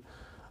Kareem.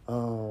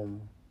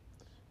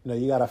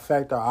 You got to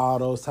factor all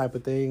those type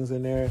of things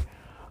in there.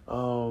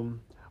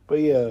 But,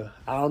 yeah,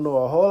 I don't know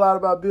a whole lot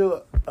about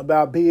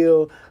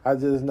Bill. I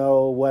just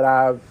know what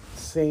I've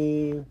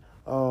seen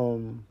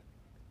from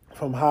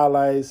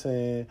highlights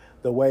and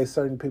the way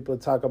certain people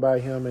talk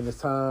about him in his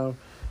time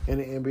in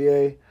the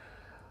NBA.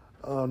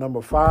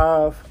 Number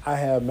 5, I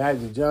have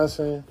Magic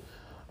Johnson.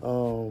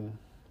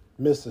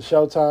 Mr.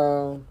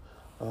 Showtime.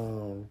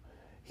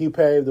 He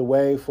paved the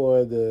way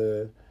for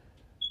the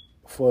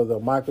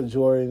Michael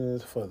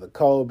Jordans, for the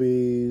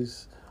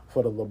Kobe's,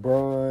 for the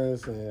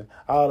LeBrons, and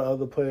all the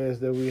other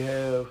players that we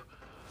have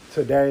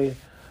today.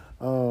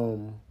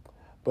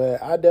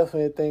 But I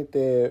definitely think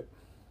that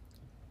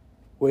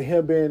with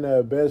him being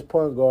the best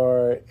point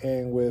guard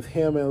and with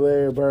him and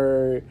Larry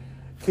Bird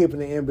keeping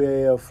the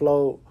NBA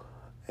afloat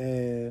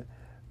and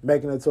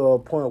making it to a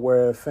point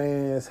where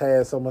fans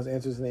had so much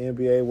interest in the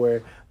NBA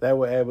where they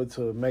were able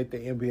to make the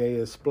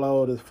NBA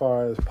explode as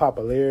far as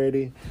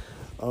popularity.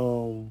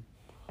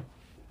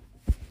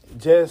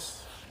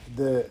 Just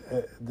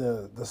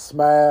the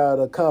smile,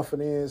 the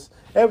confidence,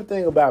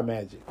 everything about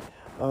Magic.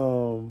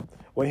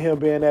 With him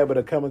being able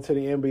to come into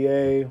the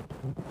NBA,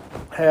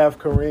 have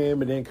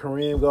Kareem, and then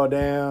Kareem go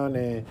down,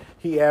 and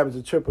he averaged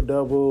a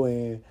triple-double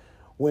and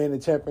win the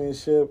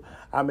championship.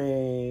 I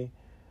mean,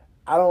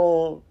 I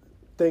don't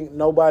think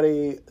no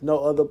other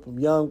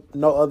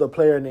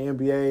player in the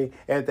NBA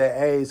at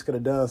that age could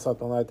have done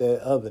something like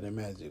that other than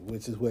Magic,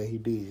 which is what he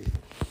did.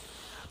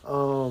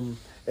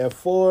 At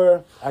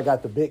 4, I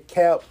got the big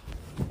cap,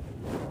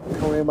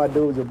 Kareem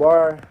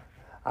Abdul-Jabbar.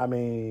 I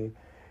mean,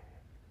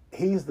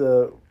 he's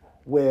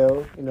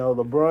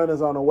LeBron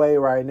is on the way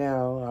right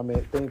now. I mean,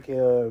 I think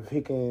if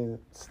he can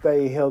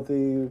stay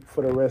healthy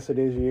for the rest of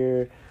this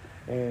year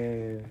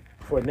and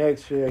for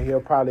next year,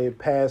 he'll probably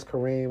pass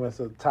Kareem as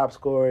a top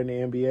scorer in the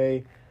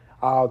NBA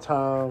all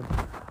time.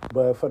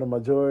 But for the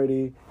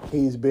majority,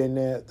 he's been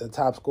the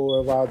top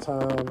scorer of all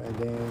time. And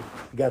then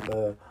you got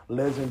the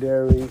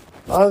legendary,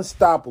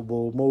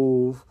 unstoppable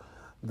move,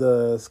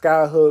 the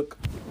sky hook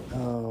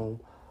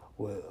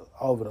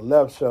over the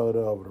left shoulder,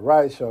 over the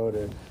right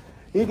shoulder.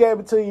 He gave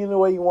it to you the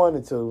way you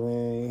wanted to,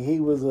 and he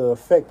was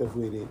effective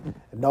with it.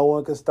 No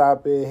one could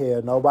stop it.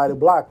 Hell, nobody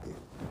blocked it.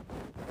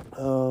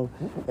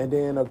 And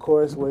then, of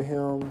course, with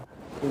him,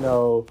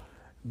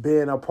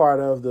 being a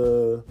part of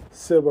the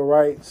civil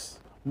rights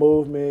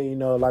movement,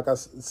 like I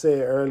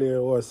said earlier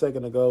or a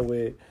second ago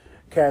with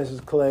Cassius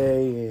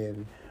Clay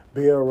and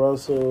Bill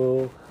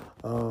Russell,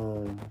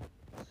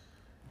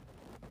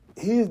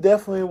 he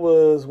definitely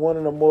was one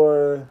of the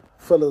more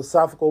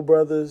philosophical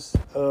brothers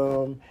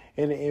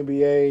in the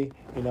NBA.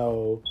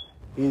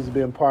 He's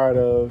been part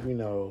of,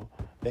 the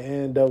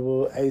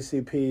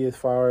NAACP as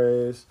far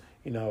as,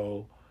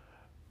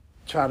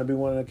 trying to be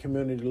one of the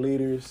community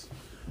leaders.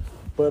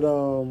 But,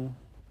 Kareem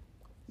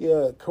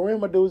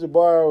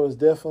Abdul-Jabbar was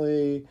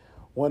definitely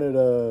one of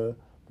the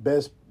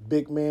best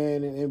big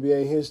men in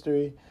NBA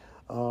history.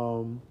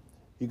 You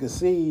can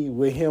see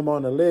with him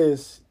on the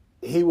list,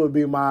 he would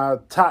be my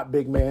top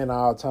big man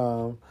all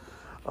time.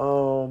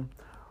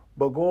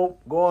 But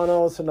going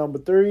on to number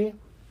 3,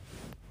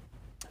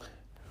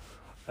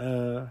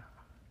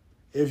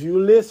 if you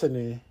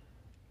listening,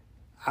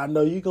 I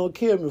know you're going to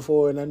kill me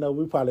for it, and I know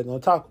we're probably going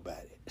to talk about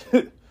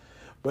it.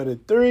 But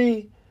at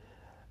 3,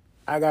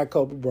 I got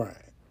Kobe Bryant.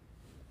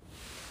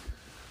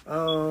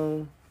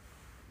 I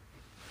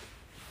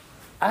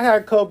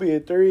got Kobe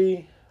at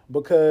 3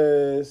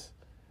 because,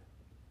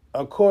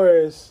 of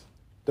course,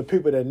 the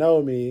people that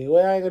know me,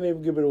 I ain't going to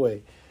even give it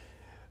away.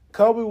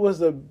 Kobe was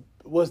the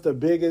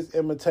biggest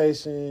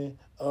imitation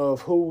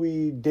of who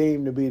we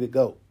deem to be the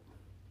GOAT.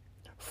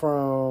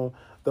 From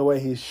the way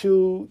he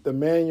shoot, the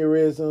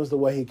mannerisms, the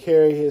way he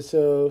carried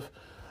himself,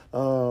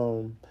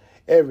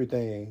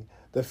 everything.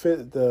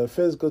 The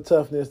physical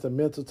toughness, the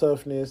mental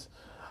toughness,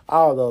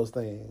 all those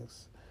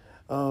things.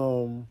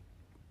 And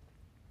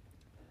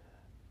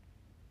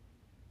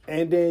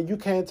then you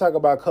can't talk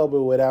about Kobe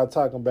without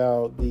talking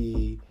about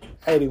the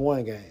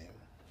 81 game.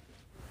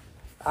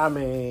 I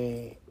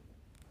mean,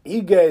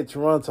 he gave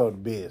Toronto the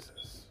business.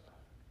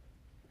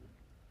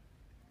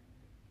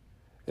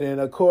 And then,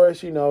 of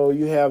course,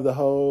 you have the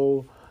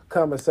whole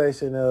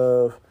conversation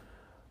of,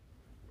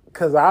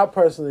 because I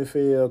personally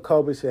feel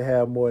Kobe should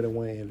have more than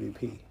one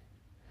MVP.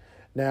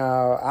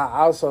 Now,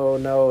 I also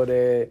know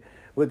that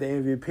with the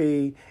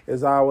MVP,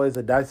 it's always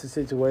a dicey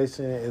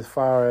situation as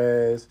far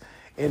as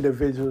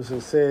individual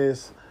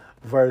success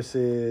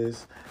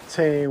versus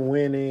team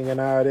winning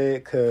and all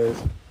that, because,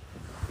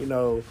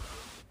 the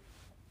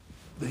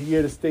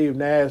year that Steve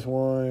Nash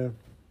won,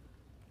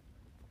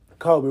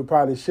 Kobe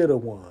probably should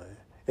have won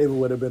if it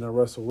would have been a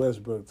Russell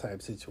Westbrook type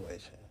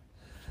situation.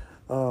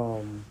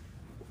 But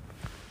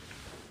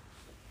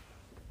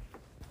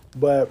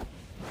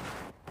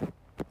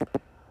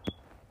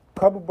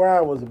Kobe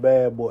Bryant was a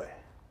bad boy.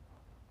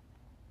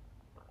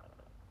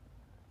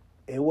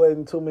 It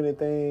wasn't too many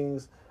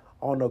things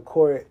on the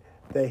court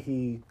that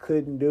he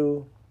couldn't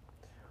do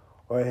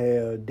or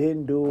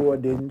didn't do or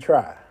didn't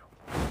try.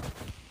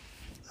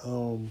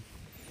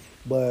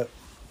 But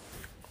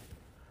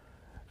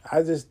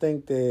I just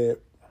think that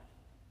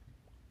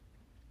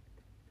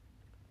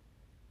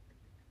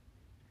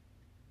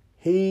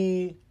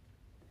he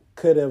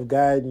could have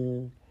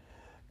gotten...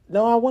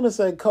 No, I want to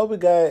say Kobe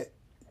got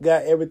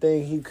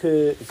everything he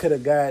could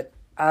have got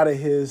out of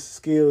his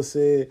skill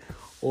set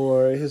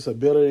or his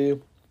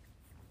ability.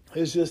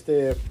 It's just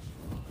that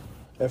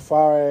as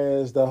far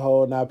as the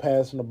whole not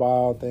passing the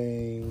ball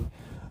thing,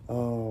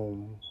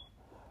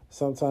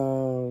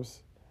 sometimes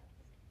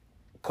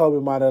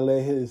Kobe might have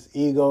let his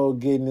ego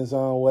get in his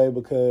own way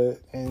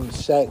and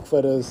Shaq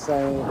for the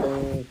same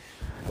thing,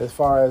 as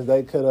far as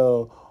they could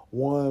have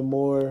won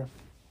more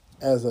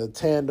as a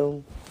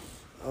tandem.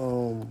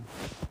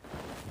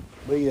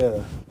 But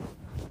yeah,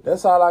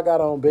 that's all I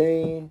got on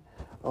Bean.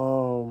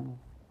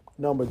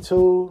 Number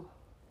 2,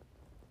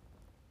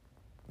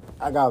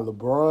 I got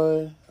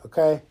LeBron.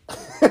 Okay.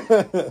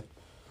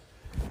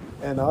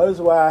 And the only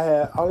reason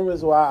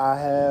why I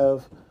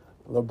have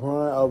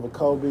LeBron over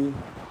Kobe,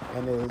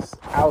 and it's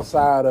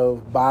outside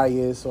of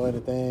bias or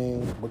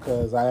anything,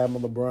 because I am a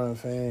LeBron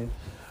fan.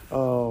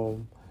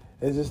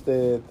 It's just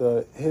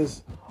that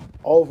his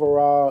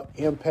overall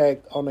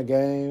impact on the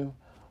game,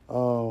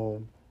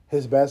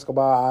 his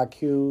basketball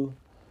IQ,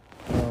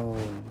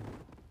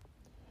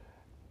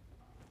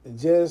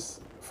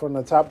 just from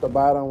the top to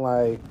bottom,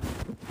 like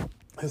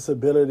his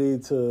ability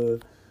to,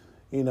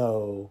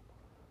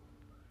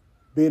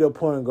 be the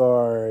point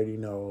guard,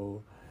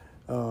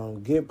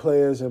 get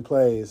players in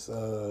place,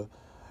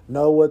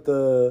 know what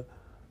the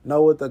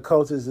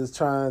coaches is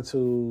trying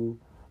to,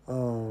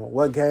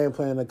 what game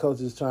plan the coach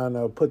is trying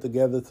to put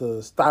together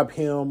to stop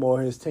him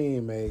or his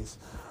teammates.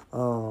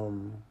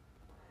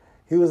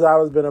 He was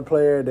always been a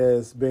player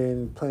that's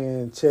been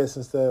playing chess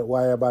instead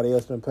while everybody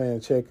else been playing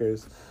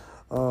checkers,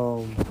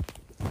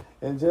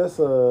 and just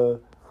a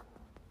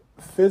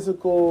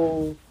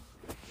physical.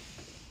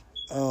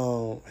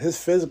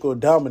 His physical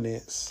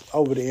dominance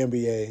over the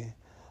NBA,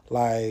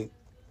 like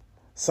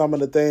some of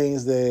the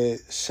things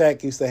that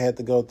Shaq used to have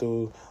to go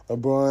through,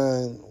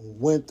 LeBron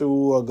went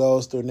through or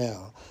goes through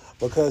now.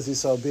 Because he's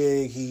so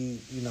big,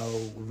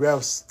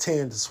 refs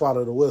tend to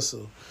swallow the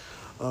whistle.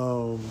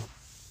 And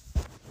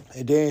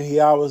then he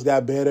always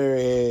got better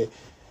at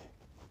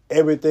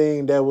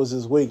everything that was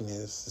his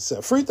weakness,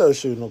 except free throw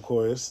shooting, of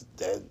course.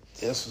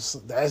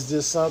 That's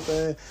just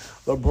something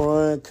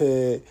LeBron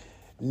could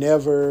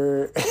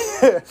never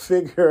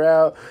figure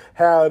out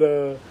how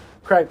to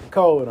crack the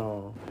code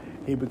on.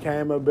 He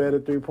became a better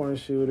three-point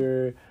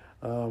shooter,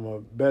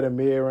 a better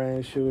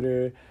mid-range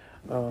shooter.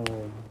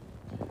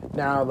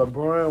 Now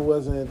LeBron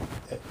wasn't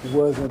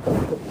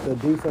the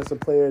defensive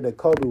player that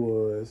Kobe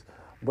was,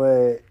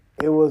 but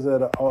it was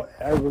at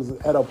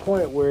a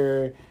point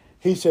where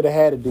he should have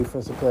had a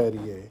defensive player of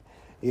the year.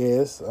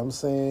 Yes, I'm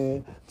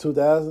saying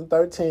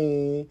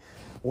 2013,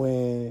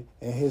 when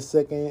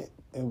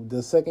in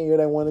the second year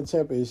they won the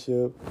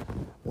championship,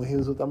 when he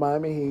was with the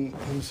Miami Heat,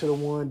 he should have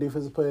won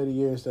Defensive Player of the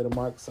Year instead of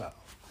Mark Gasol.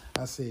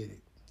 I said it.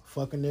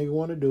 Fucking nigga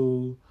want to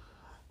do,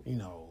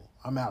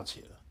 I'm out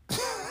here.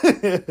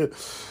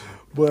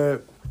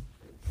 But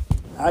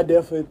I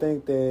definitely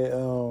think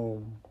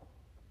that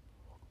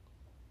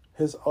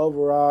his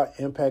overall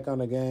impact on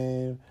the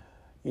game,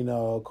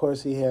 of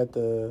course he had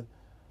to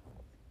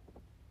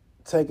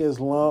take his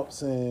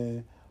lumps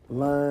and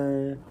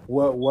learn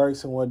what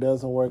works and what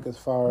doesn't work as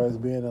far as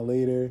being a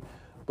leader.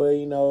 But,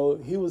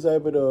 he was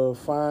able to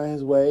find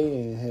his way,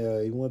 and hell,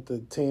 he went to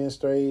 10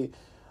 straight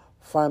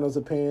finals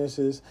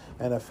appearances.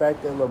 And the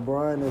fact that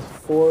LeBron is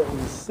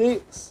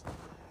 4-6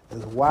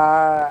 is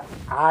why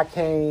I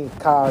can't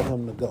call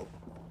him the GOAT.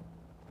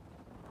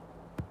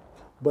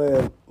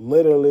 But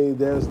literally,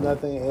 there's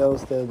nothing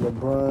else that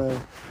LeBron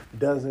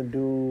doesn't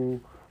do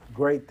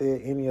great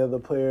that any other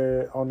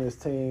player on this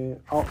team,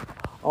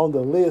 on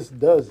the list,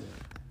 doesn't.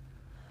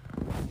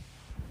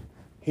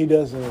 He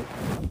doesn't.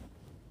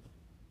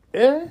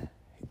 Yeah,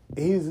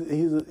 he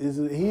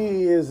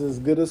is as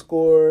good a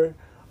scorer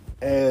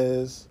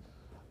as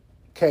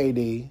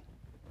KD,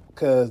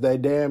 because they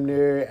damn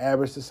near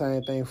average the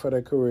same thing for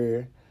their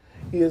career.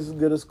 He is as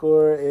good a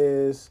scorer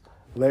as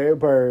Larry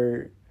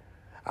Bird.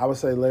 I would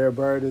say Larry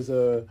Bird is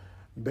a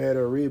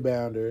better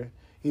rebounder.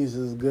 He's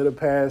as good a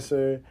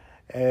passer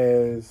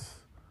as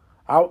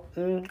I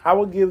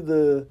would give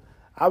the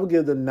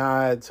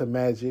nod to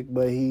Magic,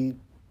 but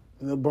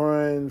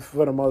LeBron,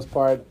 for the most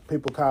part,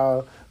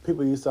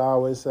 people used to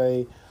always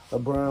say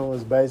LeBron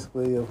was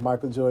basically if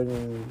Michael Jordan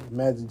and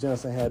Magic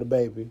Johnson had a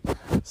baby.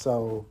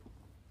 So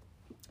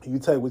you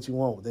take what you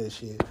want with that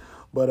shit.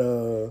 But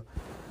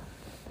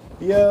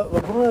yeah,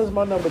 LeBron is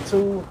my number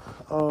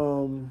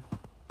 2.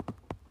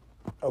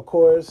 Of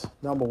course,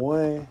 number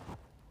 1,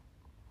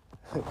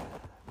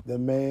 the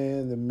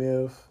man, the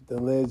myth, the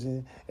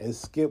legend, as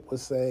Skip would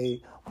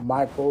say,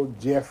 Michael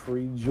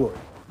Jeffrey Jordan.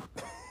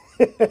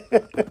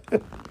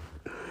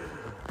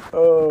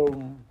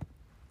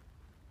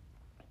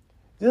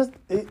 He's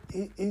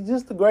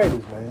just the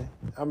greatest, man.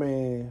 I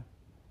mean,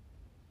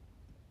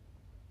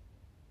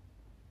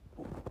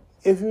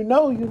 if you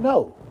know, you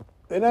know.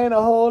 It ain't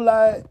a whole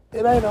lot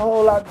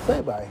to say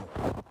about him.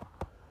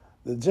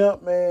 The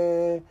jump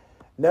man,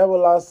 never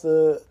lost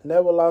in the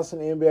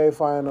NBA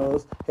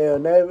Finals. Hell,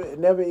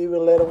 never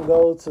even let him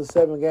go to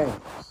 7 games.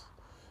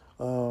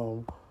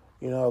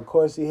 Of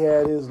course, he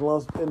had his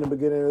lumps in the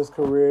beginning of his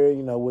career,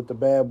 with the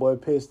bad boy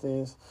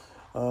Pistons,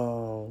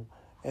 and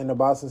the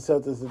Boston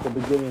Celtics at the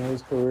beginning of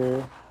his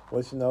career.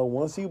 But,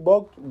 once he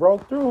broke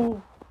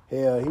through,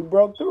 hell, he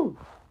broke through.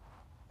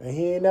 And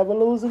he ain't never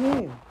lose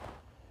again.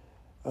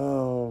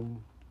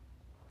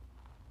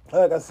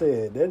 Like I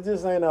said, there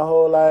just ain't a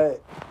whole lot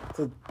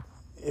to...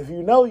 If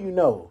you know, you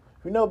know.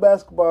 If you know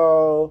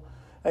basketball,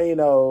 and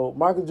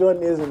Michael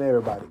Jordan isn't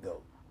everybody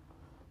GOAT.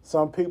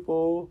 Some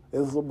people,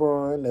 it's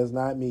LeBron, that's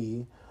not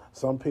me.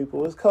 Some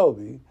people it's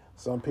Kobe.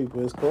 Some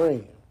people it's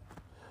Kareem.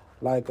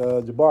 Like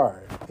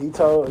Jabari. He's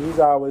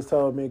always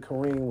told me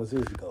Kareem was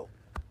his GOAT.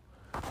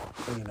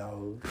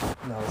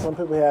 Some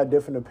people have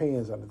different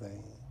opinions on the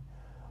thing.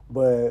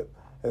 But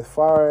as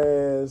far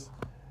as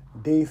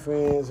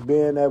defense,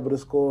 being able to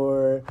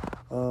score,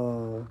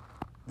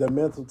 the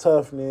mental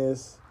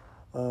toughness,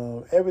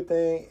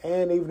 everything,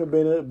 and even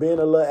being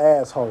a little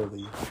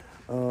assholey,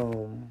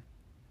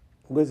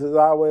 which is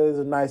always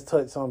a nice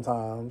touch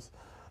sometimes.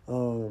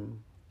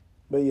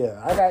 But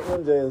yeah, I got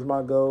MJ as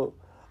my GOAT.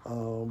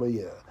 But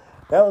yeah,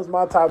 that was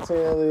my top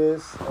 10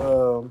 list.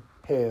 Hell,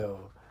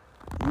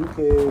 you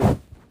could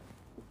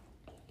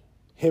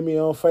hit me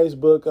on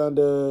Facebook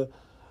under.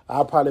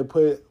 I'll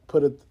probably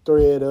put a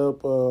thread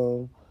up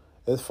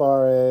as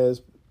far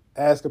as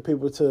asking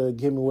people to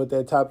give me what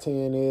their top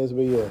 10 is.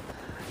 But yeah,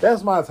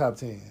 that's my top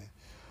 10.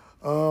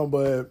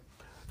 But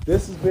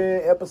this has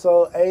been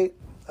episode 8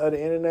 of the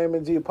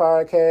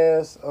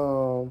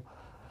InTheNameOfGPodcast.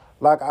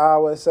 Like I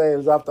always say,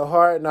 it's off the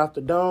heart and off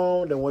the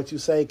dome. Then what you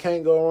say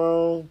can't go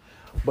wrong.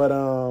 But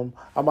I'm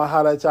gonna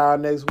holler at y'all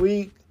next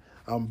week.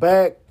 I'm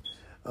back.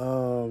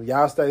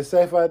 Y'all stay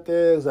safe out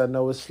there, 'cause I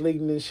know it's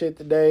sleeting and shit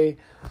today.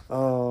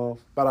 But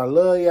I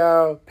love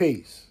y'all.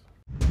 Peace.